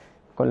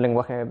con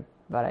lenguaje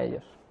para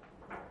ellos.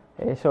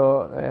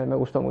 Eso me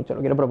gustó mucho, lo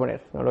quiero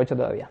proponer, no lo he hecho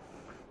todavía.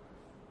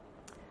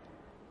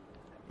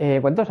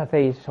 ¿Cuántos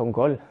hacéis on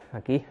call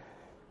aquí?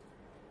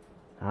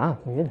 Ah,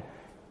 muy bien.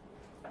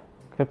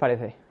 ¿Qué os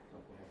parece?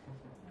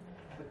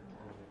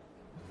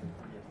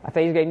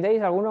 ¿Hacéis game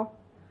days alguno?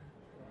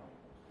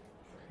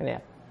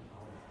 Genial.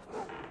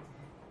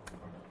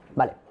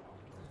 Vale.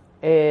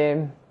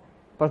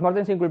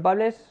 Postmortems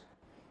inculpables.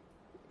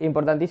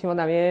 Importantísimo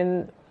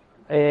también.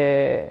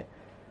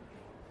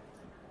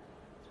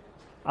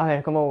 A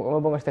ver,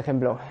 ¿cómo pongo este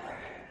ejemplo?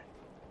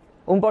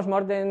 Un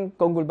postmortem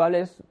con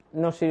culpables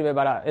no sirve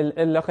para...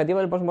 El objetivo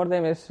del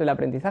postmortem es el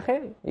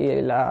aprendizaje y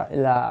el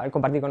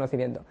compartir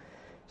conocimiento.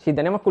 Si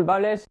tenemos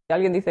culpables, si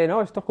alguien dice,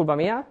 no, esto es culpa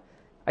mía,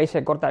 ahí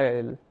se corta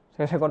el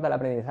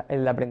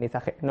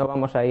aprendizaje. No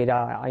vamos a ir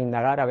a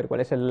indagar a ver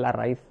cuál es la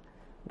raíz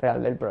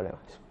real del problema.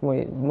 Es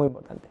muy, muy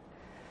importante.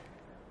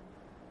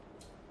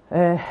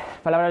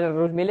 Palabras de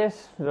Bruce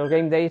Miles, los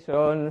Game Days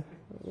son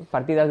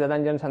partidas de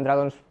Dungeons and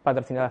Dragons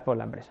patrocinadas por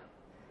la empresa.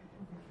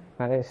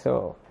 ¿Vale?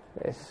 Eso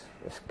es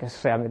que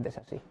realmente es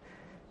así.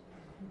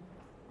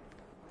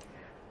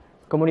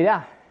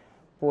 Comunidad,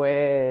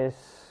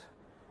 pues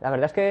la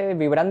verdad es que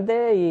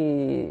vibrante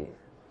y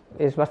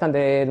es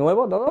bastante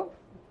nuevo todo.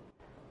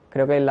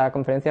 Creo que la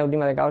conferencia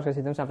última de Chaos que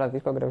existe en San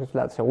Francisco, creo que es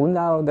la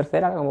segunda o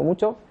tercera, como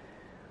mucho.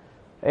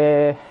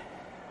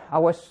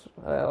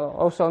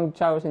 Awesome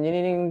Chaos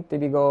Engineering,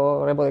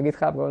 típico repo de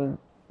GitHub con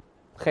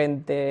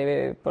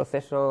gente,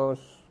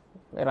 procesos,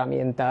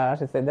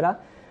 herramientas, etcétera.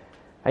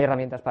 Hay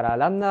herramientas para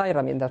Lambda, hay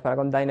herramientas para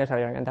containers,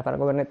 hay herramientas para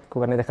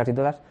Kubernetes casi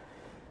todas.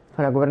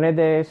 Para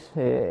Kubernetes,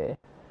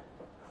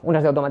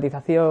 unas de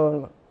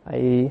automatización,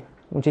 hay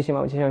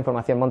muchísima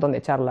información, un montón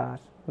de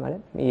charlas,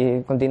 ¿vale?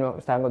 Y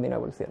está en continua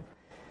evolución.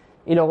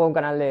 Y luego un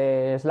canal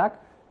de Slack,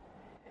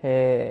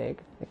 que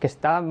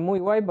está muy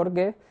guay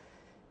porque,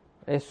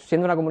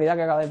 siendo una comunidad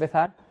que acaba de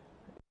empezar,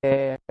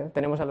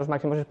 tenemos a los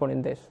máximos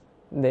exponentes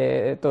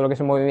de todo lo que es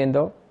el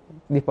movimiento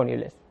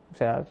disponibles. O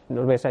sea,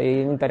 los ves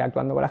ahí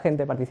interactuando con la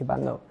gente,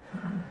 participando,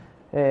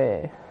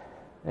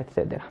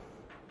 etcétera.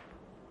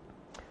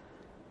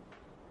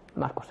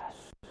 Más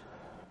cosas.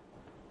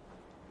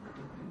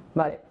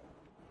 Vale.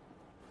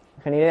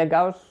 Ingeniería del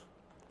caos.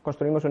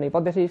 Construimos una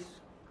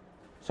hipótesis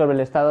sobre el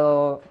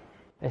estado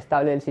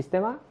estable del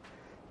sistema.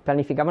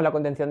 Planificamos la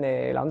contención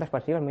de la onda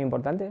expansiva, es muy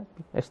importante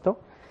esto.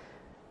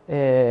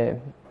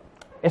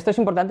 Esto es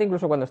importante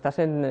incluso cuando estás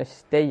en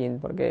staging,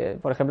 porque,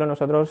 por ejemplo,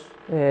 nosotros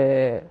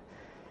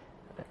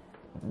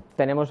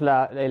tenemos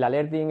el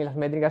alerting y las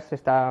métricas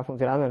está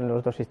funcionando en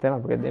los dos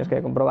sistemas, porque tienes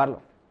que comprobarlo.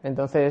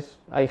 Entonces,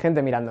 hay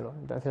gente mirándolo.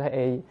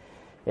 Entonces,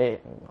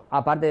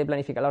 aparte de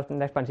planificar la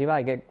onda expansiva,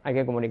 hay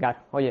que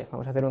comunicar. Oye,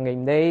 vamos a hacer un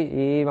game day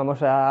y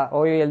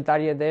hoy el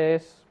target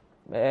es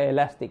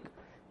Elastic.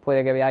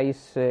 Puede que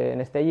veáis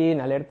en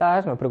staging,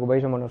 alertas, no os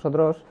preocupéis, somos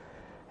nosotros.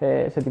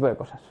 Ese tipo de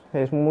cosas.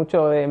 Es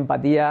mucho de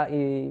empatía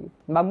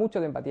va mucho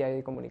de empatía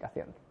y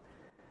comunicación.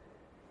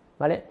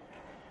 ¿Vale?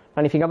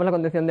 Planificamos la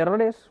contención de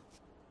errores,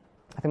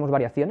 hacemos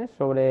variaciones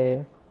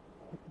sobre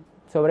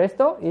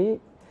esto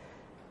y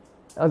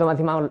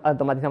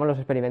automatizamos los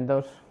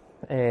experimentos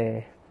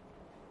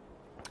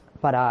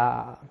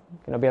para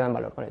que no pierdan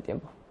valor con el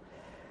tiempo.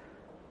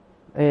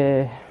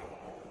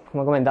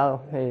 Como he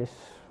comentado,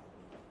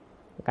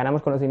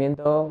 ganamos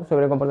conocimiento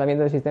sobre el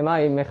comportamiento del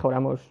sistema y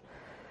mejoramos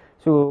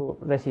su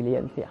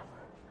resiliencia.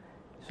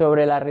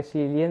 Sobre la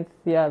resiliencia,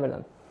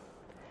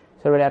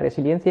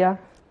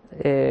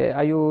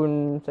 hay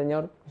un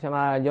señor que se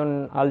llama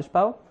John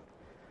Alspaugh.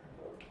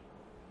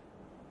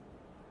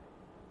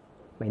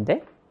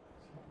 ¿20?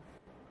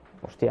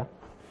 Hostia,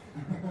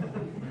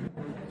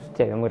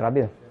 iba muy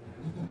rápido.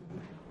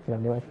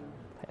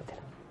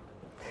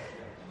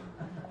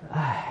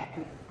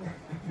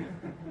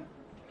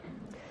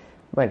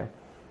 Bueno,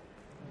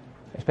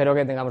 espero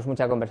que tengamos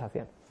mucha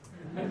conversación.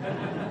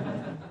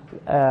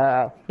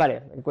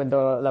 Vale,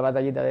 cuento la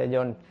batallita de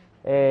John.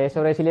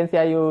 Sobre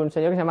resiliencia hay un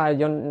señor que se llama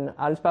John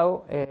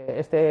Alspaugh.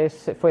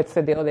 Fue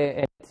CTO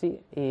de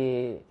Etsy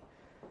y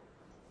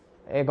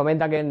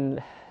comenta que en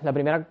la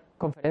primera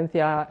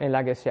conferencia en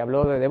la que se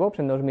habló de DevOps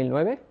en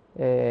 2009,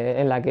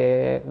 en la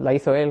que la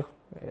hizo él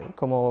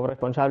como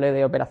responsable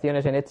de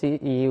operaciones en Etsy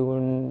y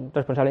un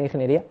responsable de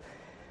ingeniería,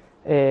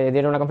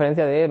 dieron una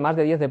conferencia de más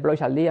de 10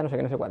 deploys al día, no sé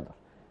qué, no sé cuántos,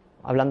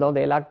 hablando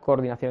de la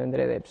coordinación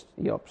entre Devs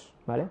y Ops,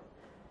 ¿vale?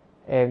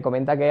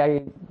 Comenta que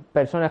hay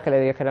personas que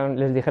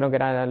les dijeron que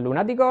eran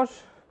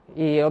lunáticos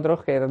y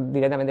otros que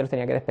directamente los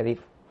tenía que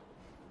despedir,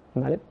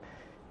 ¿vale?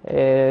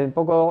 Un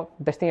poco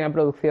testing en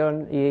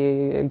producción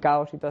y el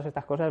caos y todas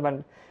estas cosas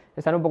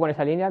están un poco en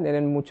esa línea,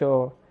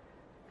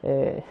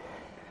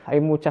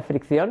 hay mucha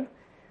fricción,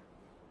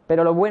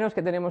 pero lo bueno es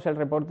que tenemos el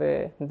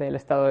reporte del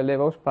estado del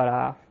DevOps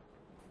para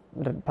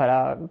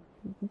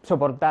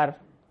soportar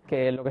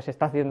que lo que se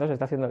está haciendo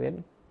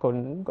bien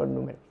con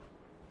números,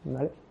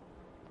 ¿vale?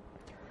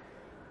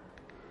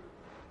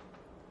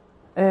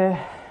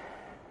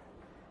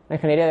 La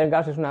ingeniería del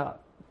caos es una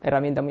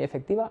herramienta muy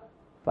efectiva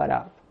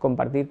para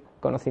compartir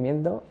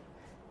conocimiento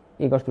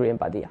y construir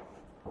empatía,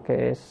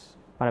 que es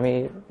para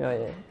mí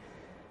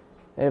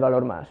el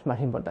valor más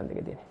importante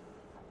que tiene.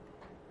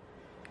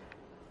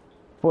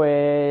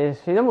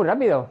 Pues he ido muy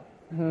rápido.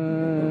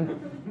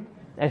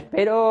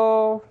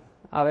 Espero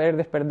haber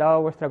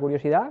despertado vuestra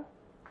curiosidad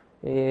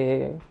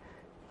y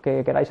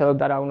que queráis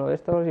adoptar a uno de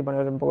estos y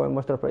poner un poco en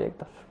vuestros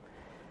proyectos.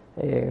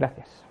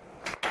 Gracias.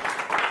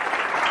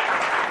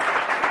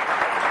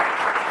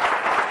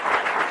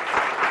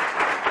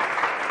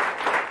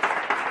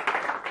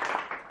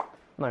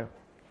 Bueno,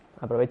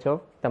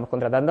 aprovecho, estamos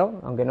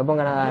contratando, aunque no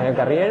ponga nada en el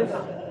Careers.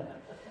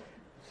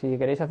 Si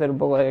queréis hacer un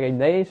poco de Game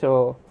Days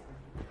o...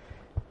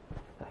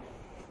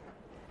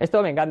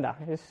 Esto me encanta.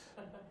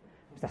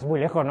 Estás muy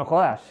lejos, no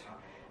jodas.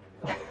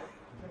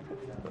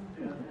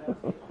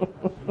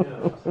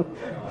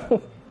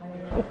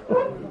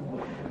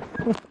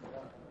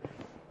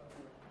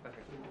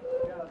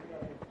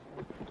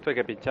 ¿Esto hay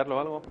que pincharlo o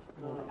algo?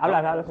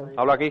 Hablas.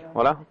 Hablo aquí,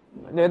 hola.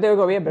 Yo te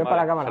oigo bien, pero Vale. es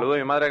para la cámara. Saludo a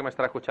mi madre que me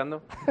estará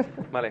escuchando.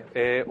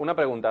 Vale, una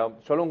pregunta,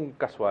 solo un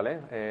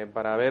casual,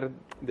 para ver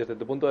desde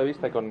tu punto de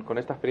vista y con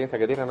esta experiencia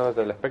que tienes, ¿no?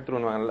 Desde el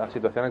Spectrum a la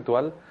situación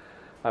actual,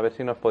 a ver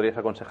si nos podrías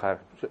aconsejar.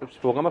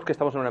 Supongamos que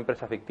estamos en una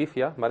empresa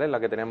ficticia, ¿vale? En la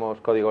que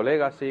tenemos código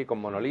legacy con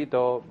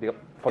monolito,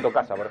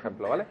 Fotocasa, por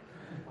ejemplo, ¿vale?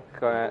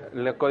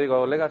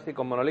 Código legacy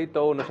con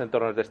monolito, unos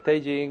entornos de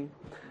staging.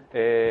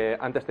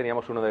 Antes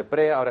teníamos uno de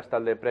pre, ahora está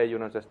el de pre y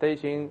uno de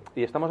staging,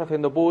 y estamos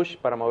haciendo push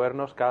para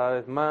movernos cada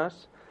vez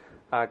más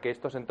a que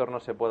estos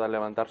entornos se puedan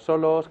levantar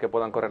solos, que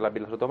puedan correr las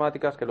pilas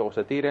automáticas, que luego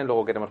se tiren,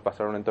 luego queremos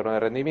pasar a un entorno de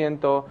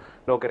rendimiento,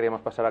 luego querríamos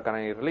pasar a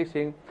Canary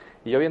Releasing.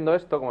 Y yo viendo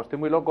esto, como estoy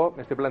muy loco,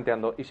 me estoy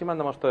planteando, ¿y si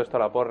mandamos todo esto a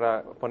la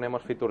porra,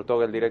 ponemos Feature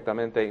Toggle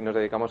directamente y nos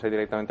dedicamos a ir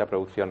directamente a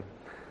producción?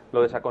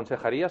 ¿Lo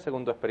desaconsejaría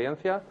según tu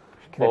experiencia?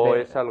 ¿O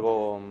es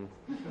algo...?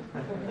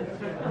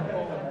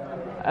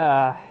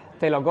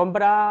 Te lo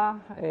compra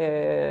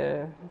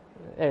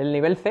el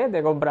nivel C,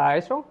 te compra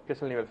eso. ¿Qué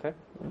es el nivel C?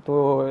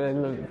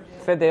 El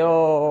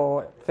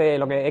CTO C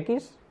lo que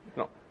X.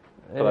 No,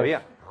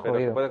 todavía, pero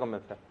jodido. se puede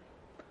convencer.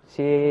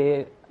 Si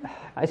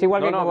es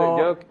igual que como...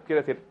 yo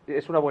quiero decir,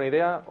 ¿es una buena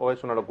idea o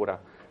es una locura?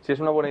 Si es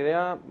una buena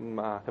idea,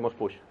 hacemos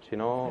push, si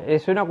no...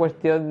 Es una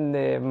cuestión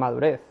de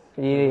madurez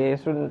y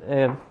es un...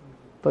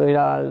 puedo ir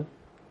al...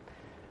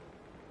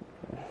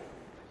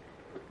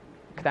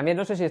 Que también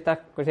no sé si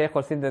eres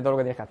consciente de todo lo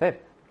que tienes que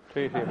hacer.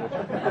 Sí, mucho.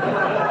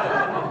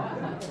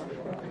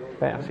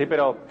 Espera. Sí,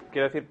 pero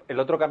quiero decir, el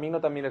otro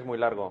camino también es muy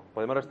largo.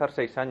 Podemos estar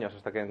 6 años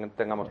hasta que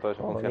tengamos todo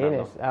eso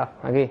funcionando.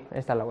 Aquí,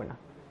 esta es la buena.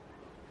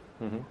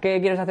 Uh-huh.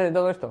 ¿Qué quieres hacer de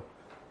todo esto?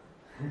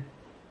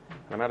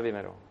 Ganar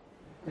dinero.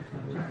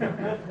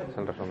 Es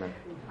el resumen.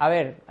 A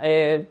ver,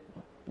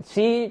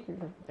 sí,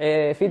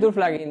 Feature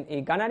Flagging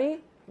y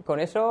Canary, con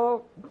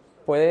eso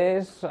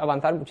puedes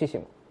avanzar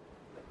muchísimo.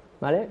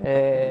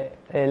 ¿Vale?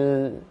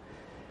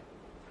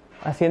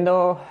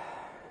 Haciendo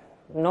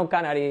no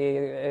Canary,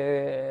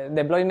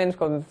 deployments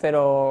con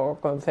cero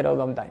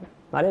downtime,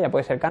 ¿vale? Ya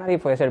puede ser Canary,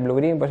 puede ser Blue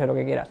Green, puede ser lo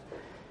que quieras.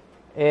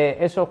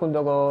 Eso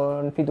junto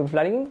con Feature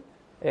Flagging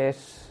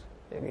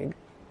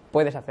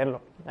puedes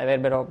hacerlo. A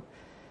ver, pero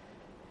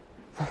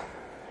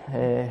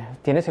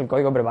 ¿tienes el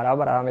código preparado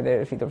para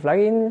meter Feature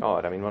Flagging? No,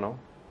 ahora mismo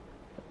no.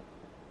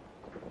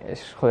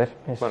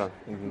 Bueno,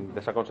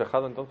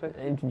 ¿desaconsejado entonces?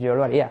 Yo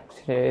lo haría.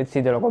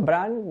 Si te lo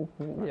compran,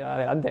 ya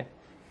adelante.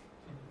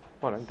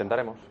 Bueno,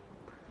 intentaremos.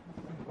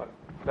 Vale.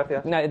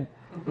 Gracias.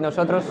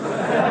 Nosotros...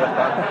 Ya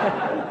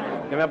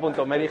está. Yo me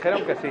apunto. Me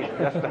dijeron que sí.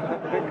 Ya está.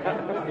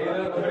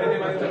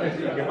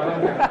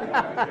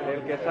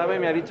 El que sabe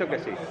me ha dicho que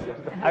sí.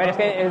 A ver, es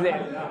que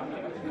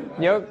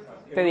yo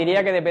te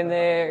diría que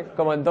depende,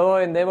 como en todo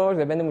en DevOps,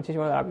 depende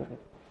muchísimo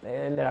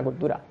de la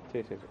cultura.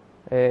 Sí.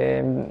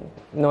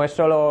 No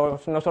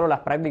solo las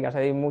prácticas,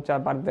 hay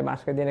mucha parte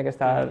más que tiene que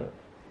estar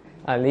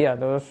al día.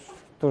 Todos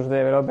tus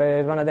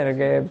developers van a tener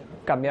que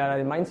cambiar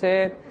el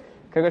mindset.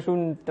 Creo que es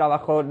un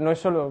trabajo, no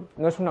es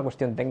una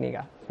cuestión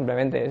técnica,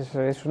 simplemente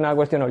es una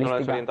cuestión holística.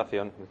 No, es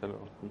orientación, desde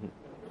luego.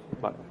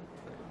 Vale.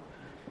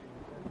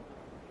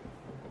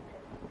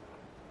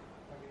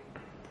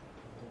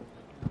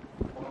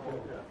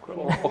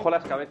 Ojo a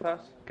las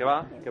cabezas, que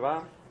va.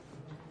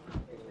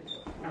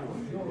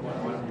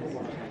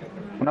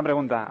 Una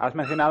pregunta. Has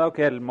mencionado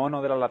que el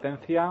mono de la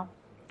latencia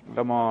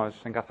lo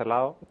hemos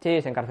encarcelado.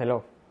 Sí, se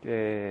encarceló.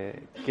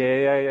 ¿Qué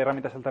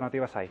herramientas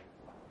alternativas hay?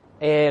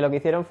 Lo que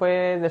hicieron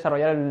fue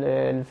desarrollar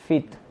el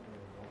Fit.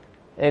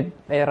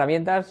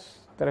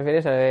 ¿Herramientas te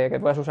refieres a que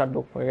puedas usar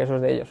tú? Porque eso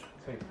es de ellos.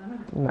 Sí.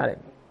 Vale.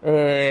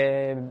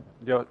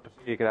 Yo,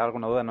 si queda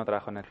alguna duda, no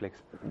trabajo en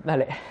Netflix.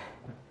 Vale.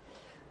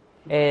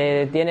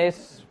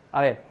 Tienes...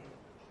 A ver.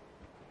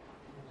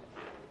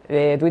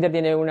 Twitter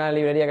tiene una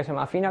librería que se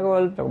llama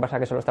Finacle, lo que pasa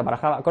es que solo está para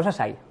Java. Cosas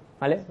hay,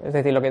 ¿vale? Es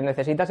decir, lo que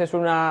necesitas es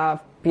una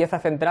pieza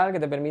central que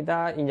te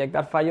permita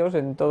inyectar fallos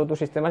en todo tu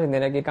sistema sin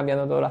tener que ir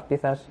cambiando todas las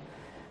piezas.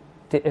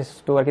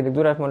 ¿Tu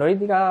arquitectura es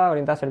monolítica,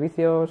 orientada a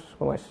servicios?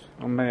 ¿Cómo es?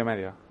 Un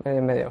medio.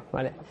 Medio,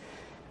 vale.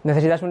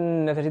 Necesitas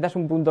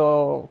un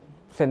punto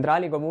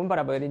central y común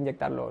para poder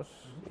inyectar los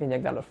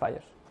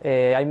fallos.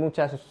 Hay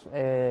muchas,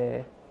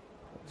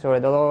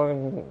 sobre todo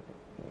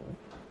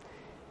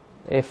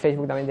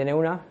Facebook también tiene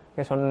una,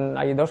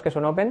 hay dos que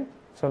son open,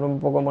 son un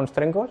poco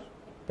monstrencos,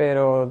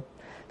 pero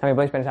también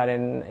podéis pensar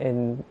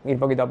en ir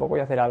poquito a poco y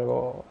hacer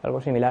algo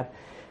similar.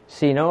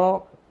 Si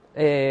no,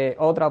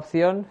 otra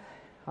opción,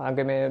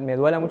 aunque me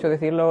duela mucho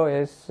decirlo,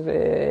 es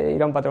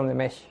ir a un patrón de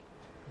mesh,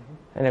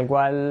 en el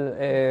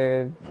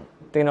cual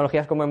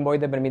tecnologías como Envoy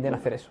te permiten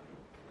hacer eso,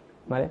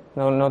 ¿vale?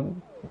 No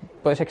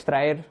puedes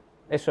extraer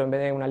eso en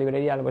vez de una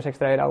librería, lo puedes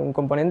extraer a un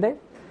componente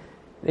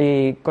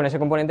y con ese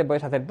componente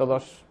puedes hacer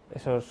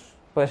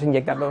puedes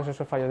inyectar todos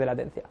esos fallos de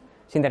latencia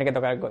sin tener que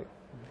tocar el código.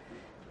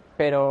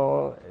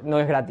 Pero no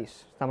es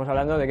gratis. Estamos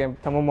hablando de que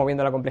estamos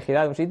moviendo la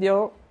complejidad de un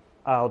sitio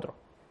a otro,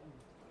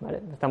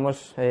 ¿vale?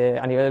 Estamos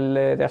a nivel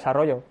de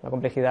desarrollo, la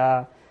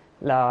complejidad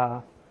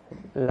la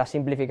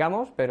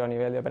simplificamos, pero a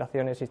nivel de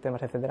operaciones,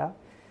 sistemas, etcétera,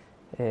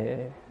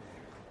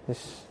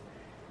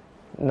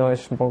 no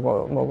es un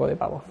poco de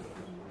pavo.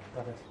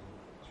 Gracias.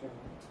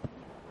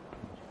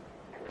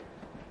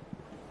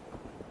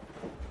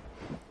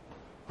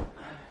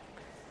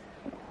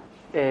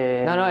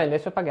 No,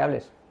 eso es para que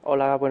hables.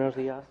 Hola, buenos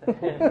días.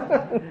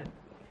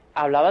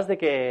 Hablabas de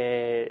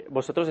que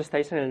vosotros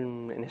estáis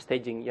en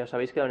staging, ya os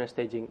habéis quedado en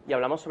staging, y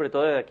hablamos sobre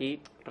todo de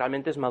aquí,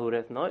 realmente es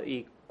madurez, ¿no?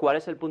 ¿Y cuál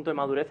es el punto de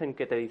madurez en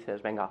que te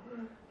dices, venga,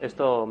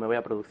 esto me voy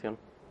a producción?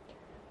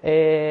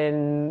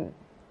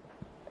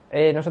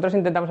 Nosotros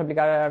intentamos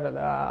aplicar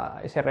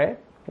la SRE,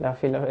 las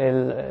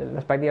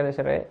prácticas de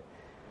SRE.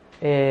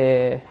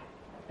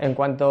 En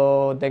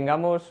cuanto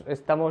tengamos,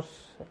 no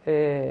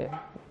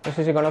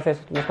sé si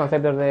conoces los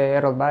conceptos de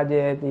Error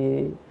Budget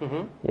y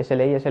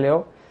SLI y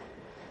SLO.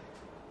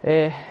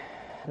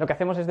 Lo que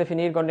hacemos es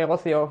definir con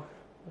negocio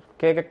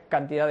qué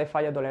cantidad de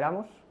falla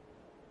toleramos,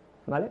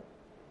 ¿vale?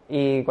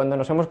 Y cuando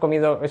nos hemos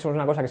comido, eso es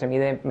una cosa que se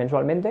mide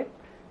mensualmente,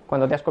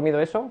 cuando te has comido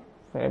eso,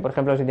 por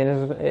ejemplo, si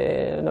tienes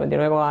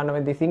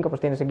 99,95,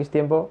 pues tienes X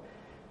tiempo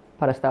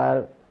para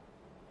estar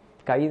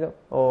caído,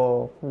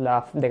 o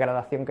la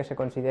degradación que se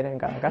considere en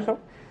cada caso.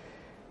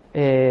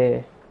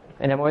 En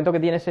el momento que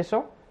tienes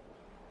eso,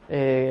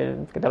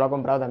 que te lo ha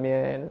comprado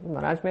también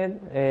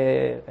management,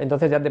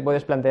 entonces ya te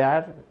puedes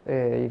plantear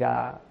ir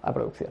a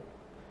producción.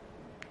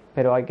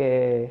 Pero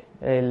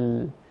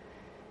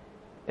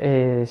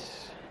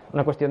es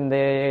una cuestión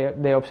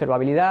de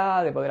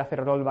observabilidad, de poder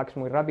hacer rollbacks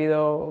muy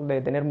rápido,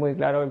 de tener muy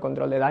claro el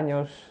control de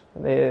daños,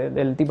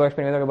 del tipo de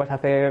experimento que puedes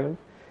hacer.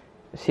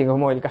 Si,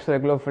 como el caso de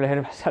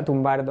Cloudflare, vas a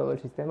tumbar todo el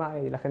sistema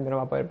y la gente no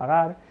va a poder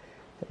pagar.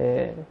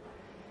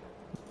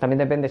 También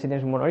depende si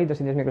tienes un monolito,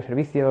 si tienes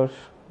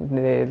microservicios,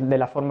 de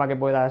la forma que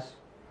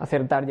puedas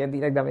hacer target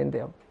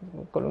directamente.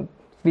 Con un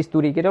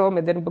bisturi, quiero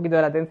meter un poquito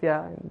de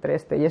latencia entre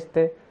este y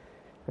este.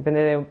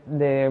 Depende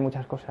de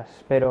muchas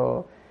cosas,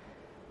 pero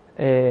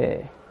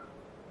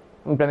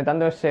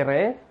implementando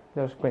SRE,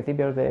 los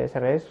principios de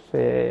SRE,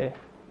 en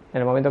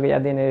el momento que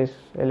ya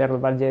tienes el Error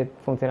Budget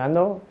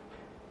funcionando,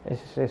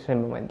 es el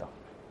momento.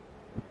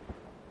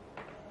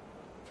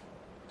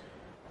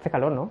 Hace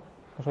calor, ¿no?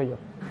 No soy yo.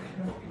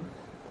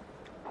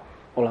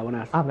 Hola,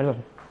 buenas. Perdón.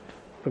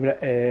 Pues mira,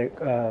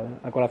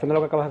 a colación de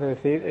lo que acabas de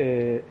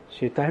decir,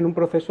 si estás en un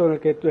proceso en el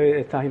que tú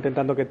estás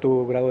intentando que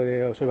tu grado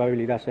de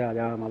observabilidad sea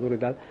ya maduro y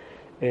tal,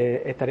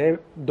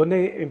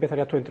 ¿dónde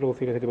empezarías tú a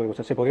introducir ese tipo de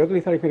cosas? ¿Se podría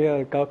utilizar la ingeniería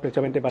del caos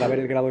precisamente para ver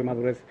el grado de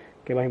madurez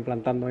que vas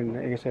implantando en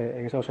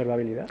esa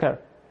observabilidad? Claro.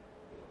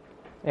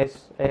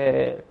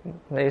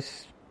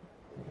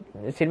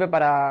 Sirve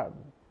para,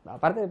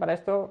 aparte para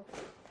esto,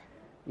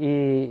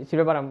 y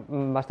sirve para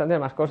bastantes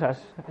más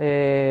cosas.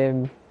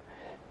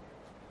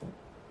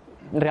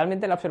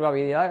 Realmente la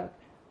observabilidad,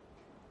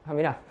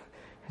 mira,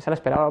 esa la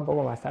esperaba un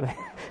poco más tarde.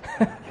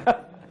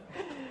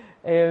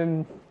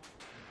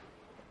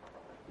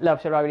 La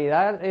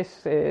observabilidad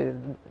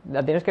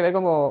la tienes que ver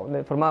como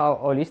de forma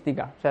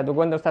holística. O sea, tú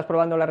cuando estás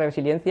probando la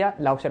resiliencia,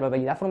 la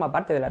observabilidad forma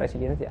parte de la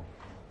resiliencia.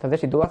 Entonces,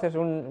 si tú haces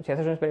un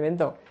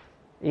experimento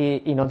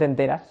y no te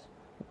enteras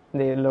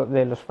de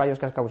los fallos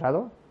que has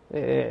causado,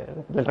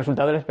 el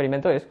resultado del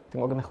experimento es: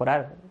 tengo que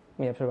mejorar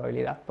mi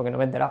observabilidad porque no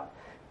me he enterado,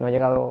 no he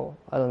llegado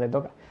a donde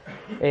toca.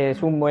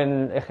 Es un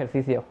buen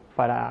ejercicio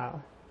para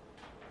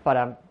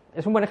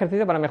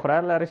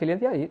mejorar la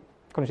resiliencia, y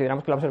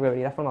consideramos que la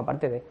observabilidad forma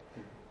parte de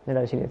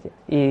la resiliencia.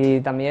 Y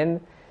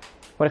también,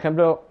 por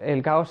ejemplo,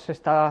 el caos se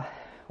está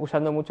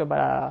usando mucho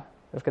para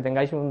los que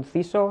tengáis un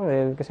CISO,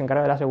 el que se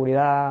encarga de la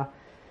seguridad,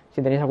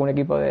 si tenéis algún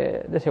equipo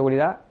de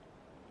seguridad,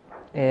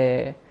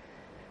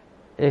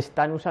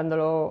 están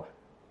usándolo.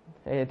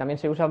 También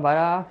se usa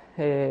para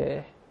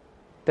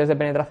test de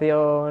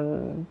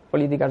penetración,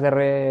 políticas de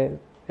red,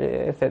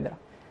 etcétera.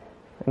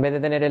 En vez de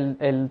tener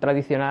el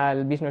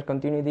tradicional business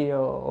continuity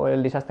o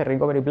el disaster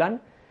recovery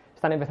plan,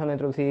 están empezando a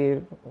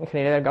introducir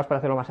ingeniería del caos para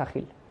hacerlo más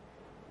ágil.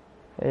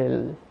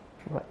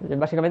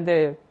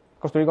 Básicamente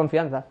construir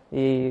confianza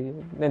y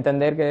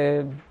entender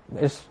que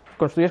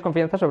construyes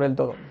confianza sobre el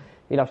todo,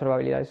 y la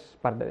observabilidad es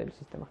parte del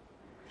sistema.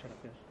 Muchas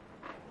gracias.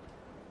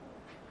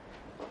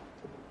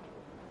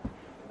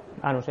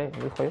 No sé,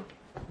 lo dijo yo.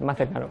 Más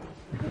cercano.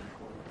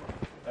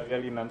 ¿Había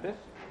alguien antes?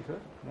 quizás,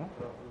 ¿no?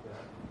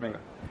 Venga.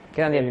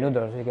 Quedan 10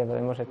 minutos, así que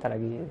podemos estar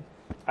aquí.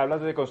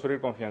 Hablas de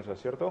construir confianza,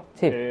 ¿cierto?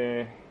 Sí.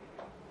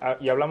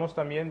 Y hablamos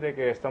también de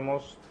que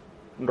estamos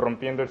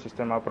rompiendo el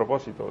sistema a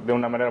propósito, de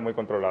una manera muy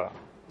controlada.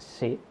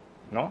 Sí.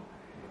 ¿No?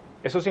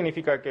 Eso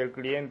significa que el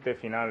cliente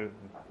final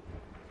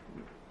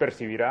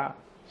percibirá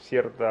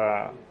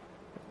ciertos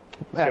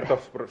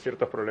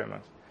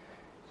problemas.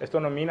 ¿Esto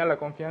no mina la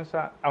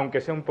confianza,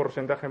 aunque sea un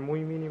porcentaje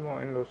muy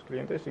mínimo en los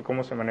clientes? ¿Y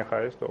cómo se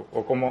maneja esto?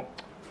 O cómo...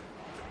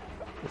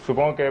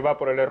 Supongo que va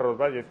por el error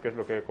budget, que es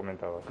lo que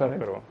comentabas, ¿no?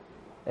 Pero...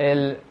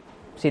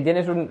 Si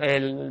tienes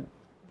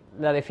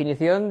la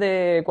definición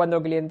de cuándo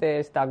el cliente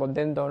está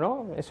contento o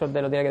no, eso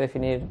te lo tiene que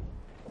definir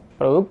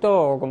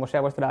producto o como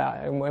sea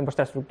en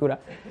vuestra estructura.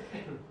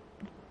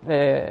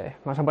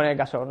 Vamos a poner el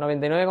caso,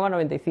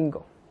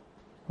 99,95,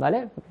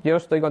 ¿vale? Yo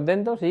estoy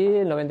contento si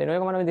el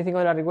 99,95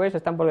 de las requests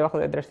están por debajo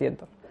de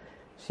 300.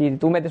 Si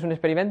tú metes un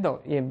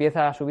experimento y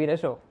empieza a subir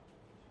eso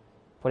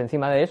por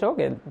encima de eso,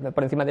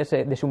 por encima de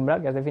ese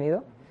umbral que has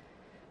definido,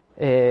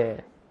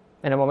 en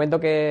el momento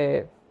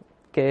que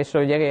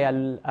eso llegue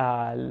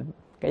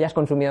que hayas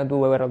consumido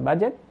tu error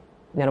budget,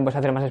 ya no puedes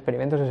hacer más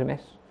experimentos ese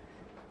mes,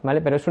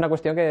 ¿vale? Pero es una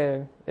cuestión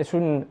que es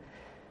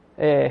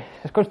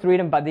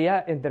construir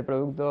empatía entre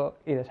producto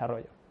y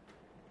desarrollo.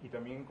 ¿Y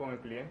también con el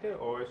cliente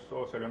o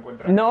eso se lo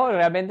encuentra? No,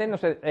 realmente no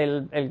sé,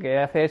 el que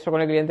hace eso con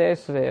el cliente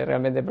es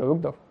realmente el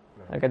producto.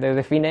 Claro. El que te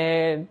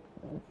define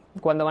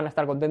cuándo van a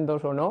estar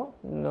contentos o no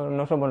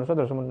somos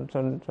nosotros,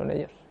 son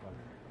ellos.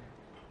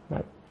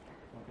 Vale.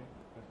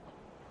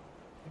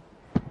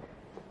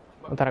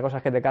 Okay. Otra cosa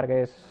es que te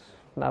cargues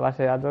la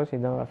base de datos y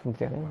no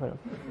funcione. Bueno.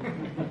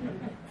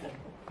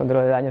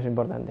 Control de daño es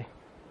importante.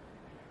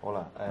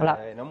 Hola.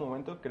 En un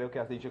momento creo que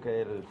has dicho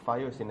que el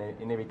fallo es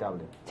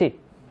inevitable. Sí.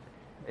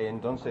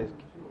 Entonces,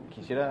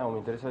 me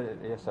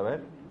interesaría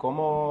saber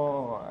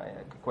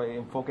qué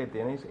enfoque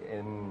tenéis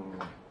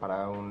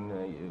para un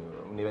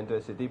evento de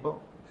ese tipo.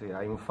 Si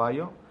hay un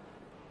fallo,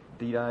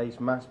 ¿tiráis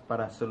más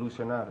para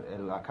solucionar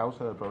la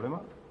causa del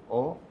problema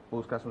o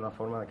buscas una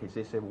forma de que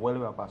si se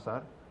vuelve a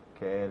pasar,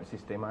 que el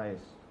sistema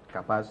es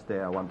capaz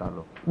de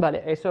aguantarlo?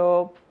 Vale,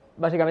 eso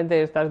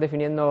básicamente estás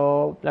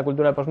definiendo la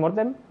cultura del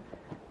postmortem.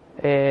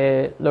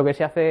 Lo que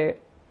se hace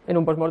en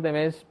un postmortem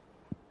es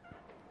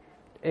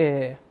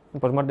un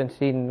postmortem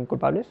sin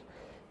culpables,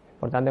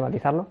 importante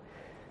matizarlo.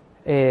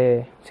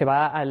 Se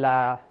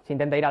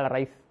intenta ir a la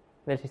raíz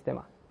del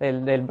sistema,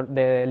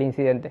 del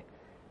incidente,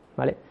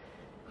 ¿vale?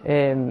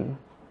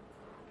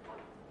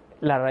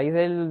 La raíz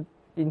del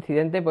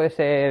incidente puede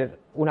ser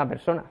una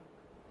persona,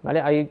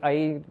 ¿vale?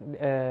 Hay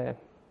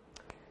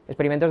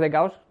experimentos de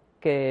caos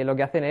que lo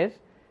que hacen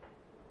es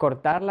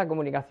cortar la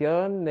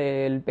comunicación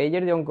del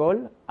pager de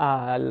on-call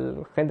a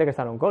la gente que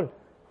está en on-call,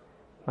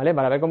 ¿vale?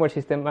 Para ver cómo el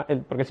sistema...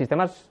 porque el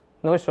sistema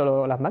no es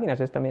solo las máquinas,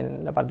 es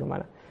también la parte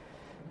humana.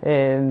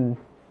 Me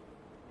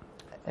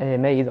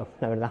he ido,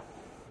 la verdad.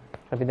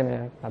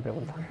 Repíteme la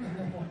pregunta.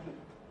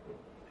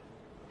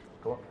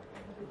 ¿Cómo?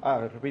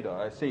 Repito.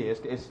 Sí,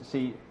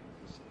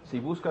 si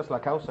buscas la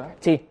causa,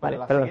 sí, vale,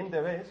 la perdón.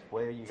 siguiente vez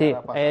puede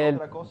llegar a pasar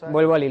otra cosa.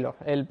 Vuelvo al hilo.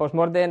 El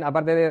postmortem,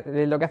 aparte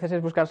de lo que haces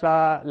es buscar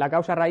la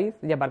causa raíz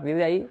y a partir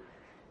de ahí,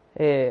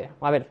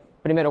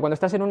 primero, cuando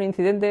estás en un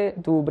incidente,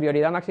 tu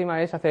prioridad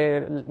máxima es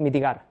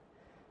mitigar,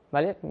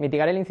 ¿vale?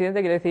 Mitigar el incidente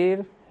quiere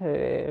decir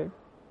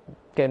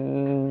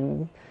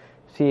que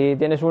si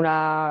tienes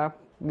una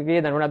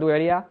grieta en una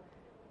tubería,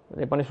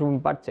 le pones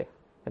un parche,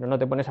 pero no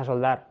te pones a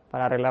soldar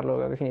para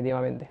arreglarlo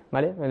definitivamente,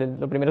 ¿vale?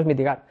 Lo primero es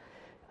mitigar.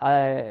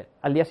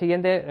 Al día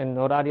siguiente, en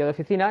horario de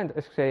oficina,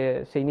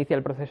 se inicia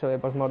el proceso de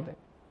postmortem.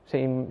 Se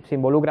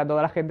involucra a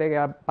toda la gente que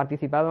ha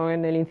participado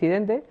en el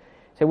incidente,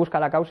 se busca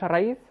la causa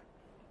raíz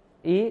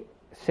y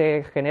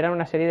se generan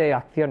una serie de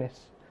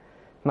acciones,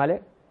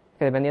 ¿vale?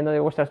 Que dependiendo de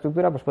vuestra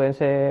estructura, pues puede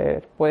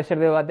ser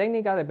de duda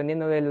técnica,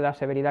 dependiendo de la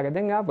severidad que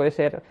tenga, pueden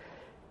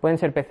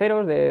ser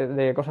peceros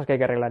de cosas que hay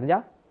que arreglar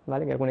ya,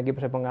 ¿vale? Que algún equipo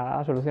se ponga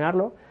a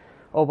solucionarlo,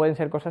 o pueden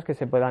ser cosas que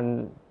se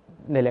puedan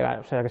delegar,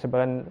 o sea, que se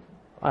puedan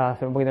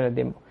hacer un poquito en el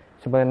tiempo,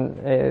 se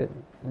pueden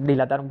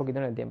dilatar un poquito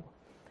en el tiempo.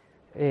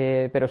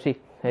 Pero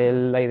sí,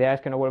 la idea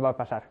es que no vuelva a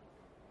pasar.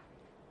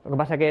 Lo que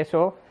pasa es que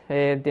eso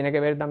tiene que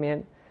ver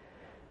también,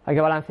 hay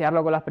que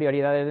balancearlo con las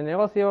prioridades del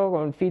negocio,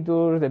 con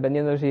features,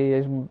 dependiendo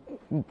de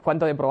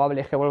cuánto de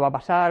probable es que vuelva a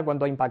pasar,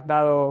 cuánto ha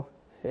impactado.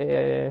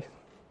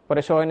 Por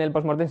eso en el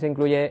postmortem se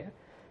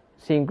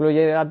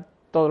incluye a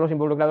todos los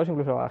involucrados,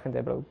 incluso a la gente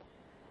de producto.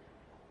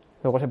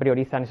 Luego se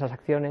priorizan esas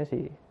acciones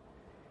y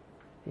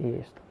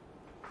esto.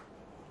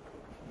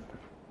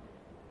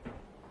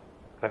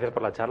 Gracias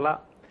por la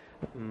charla.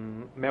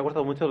 Me ha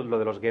gustado mucho lo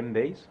de los Game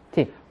Days.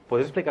 Sí.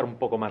 ¿Puedes explicar un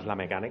poco más la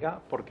mecánica?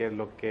 Porque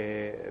lo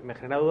que me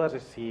genera dudas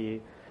es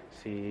si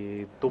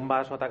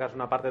tumbas o atacas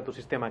una parte de tu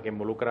sistema que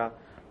involucra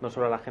no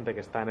solo a la gente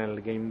que está en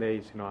el Game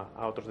Day, sino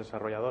a otros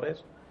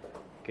desarrolladores,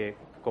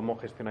 ¿cómo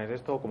gestionáis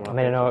esto? ¿Cómo lo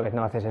hacéis?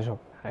 No haces eso.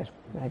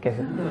 Hay que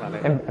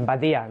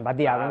empatía,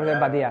 hablamos de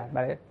empatía,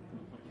 ¿vale?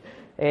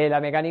 La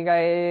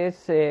mecánica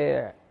es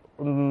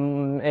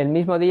el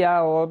mismo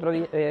día o otro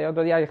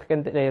día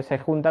se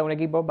junta un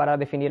equipo para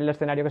definir el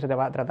escenario que se te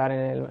va a tratar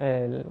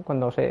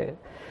cuando se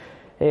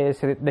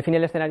define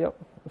el escenario,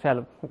 o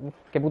sea,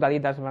 qué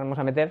putaditas vamos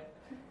a meter,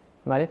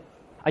 ¿vale?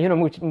 Hay uno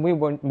muy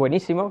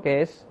buenísimo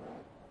que es,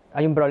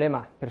 hay un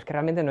problema, pero es que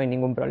realmente no hay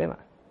ningún problema.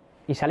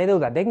 Y sale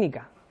deuda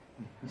técnica.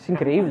 Es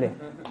increíble.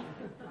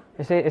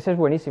 Ese es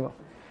buenísimo.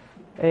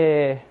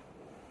 Se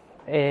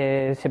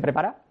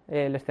prepara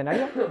el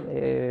escenario,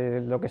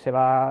 lo que se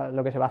va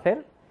a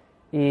hacer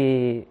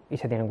y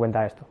se tiene en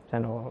cuenta esto. O sea,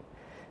 no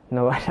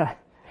vas a...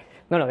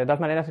 No, de todas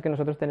maneras es que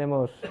nosotros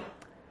tenemos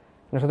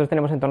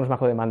entornos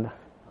bajo demanda.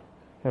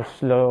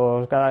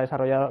 Cada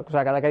desarrollador, o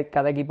sea,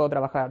 cada equipo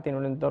tiene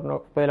un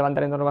entorno, puede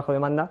levantar entorno bajo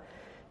demanda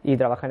y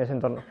trabaja en ese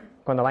entorno.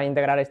 Cuando van a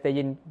integrar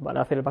staging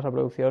para hacer el paso a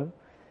producción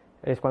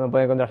es cuando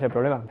puede encontrarse el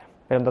problema,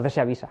 pero entonces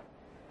se avisa.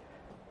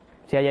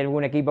 Si hay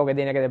algún equipo que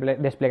tiene que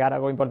desplegar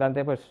algo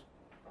importante, pues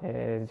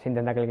se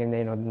intenta que el game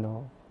day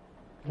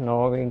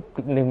no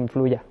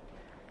influya.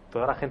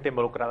 ¿Toda la gente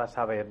involucrada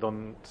sabe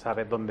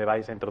dónde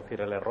vais a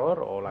introducir el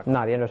error?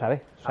 Nadie lo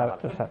sabe. Vale.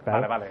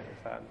 Claro. Vale.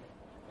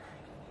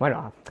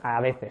 Bueno,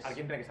 a veces.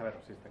 Alguien tiene que saberlo,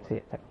 sí. Sí,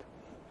 exacto.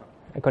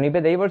 Con IP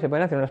Table se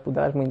pueden hacer unas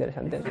putadas muy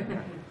interesantes.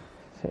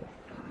 Sí.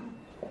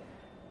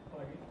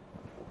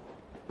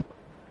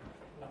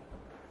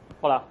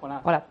 Hola,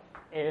 buenas. Hola.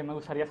 Me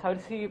gustaría saber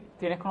si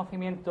tienes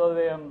conocimiento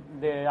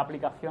de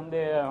aplicación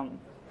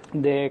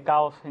de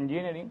Chaos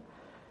Engineering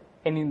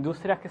en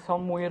industrias que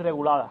son muy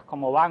reguladas,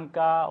 como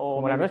banca o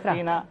como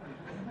medicina.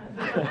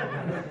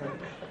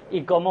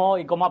 ¿Y cómo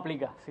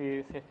aplica? Si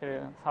es que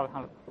sabes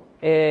algo.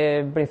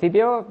 En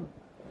principio,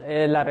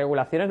 la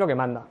regulación es lo que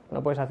manda.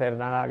 No puedes hacer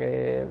nada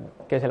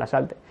que se la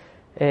salte.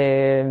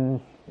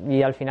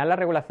 Y al final las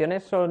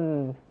regulaciones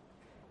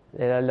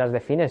las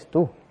defines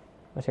tú.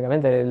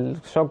 Básicamente, el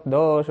SOC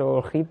 2 o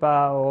el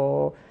HIPAA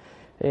o...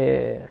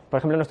 por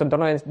ejemplo, nuestro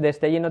entorno de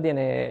staging no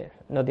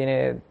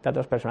tiene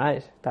datos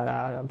personales,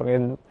 porque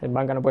en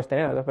banca no puedes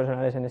tener datos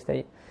personales en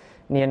staging,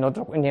 ni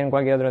en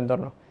cualquier otro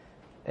entorno.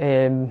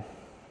 En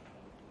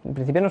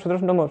principio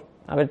nosotros no hemos...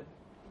 A ver,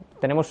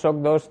 tenemos SOC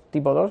 2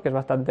 tipo 2, que es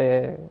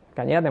bastante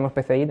cañera, tenemos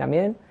PCI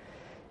también,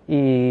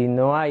 y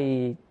no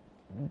hay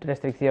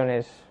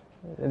restricciones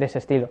de ese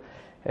estilo.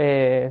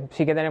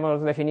 Sí que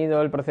tenemos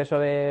definido el proceso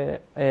de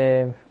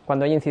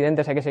cuando hay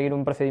incidentes hay que seguir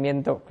un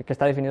procedimiento que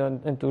está definido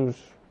en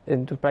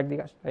tus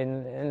prácticas,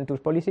 en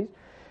tus policies,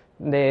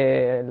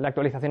 de la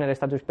actualización del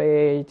status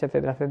page,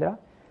 etcétera.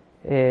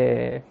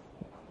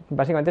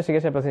 Básicamente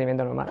sigues el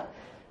procedimiento normal.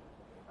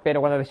 Pero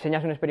cuando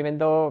diseñas un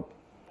experimento,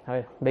 a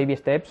ver, baby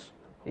steps,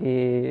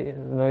 y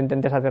no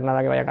intentes hacer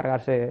nada que vaya a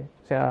cargarse,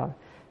 o sea,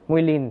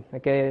 muy lean.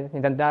 Hay que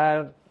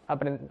intentar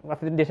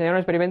diseñar un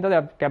experimento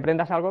de que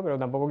aprendas algo, pero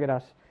tampoco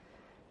quieras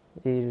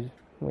ir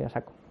muy a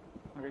saco.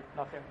 Ok,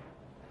 gracias.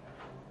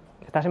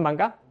 ¿Estás en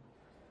banca?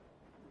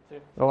 Sí.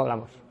 Luego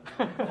hablamos.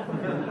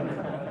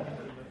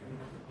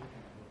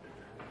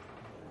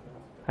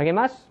 ¿Alguien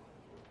más?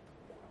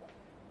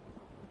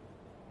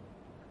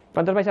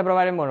 ¿Cuántos vais a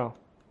probar en mono?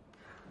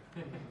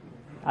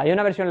 Hay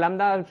una versión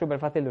lambda súper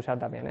fácil de usar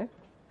también, ¿eh?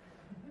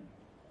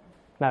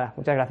 Nada,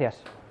 muchas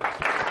gracias.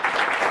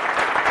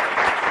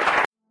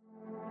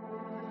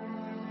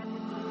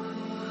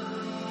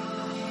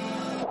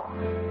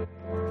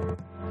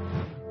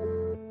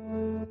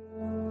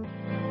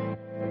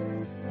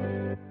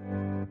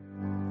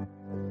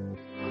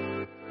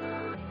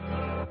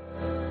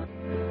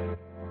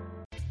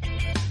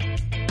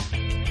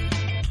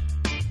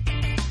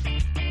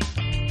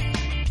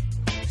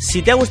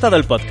 Si te ha gustado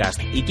el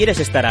podcast y quieres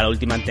estar a la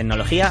última en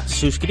tecnología,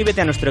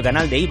 suscríbete a nuestro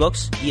canal de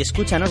iVoox y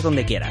escúchanos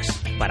donde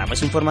quieras. Para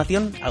más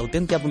información,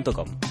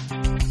 autentia.com.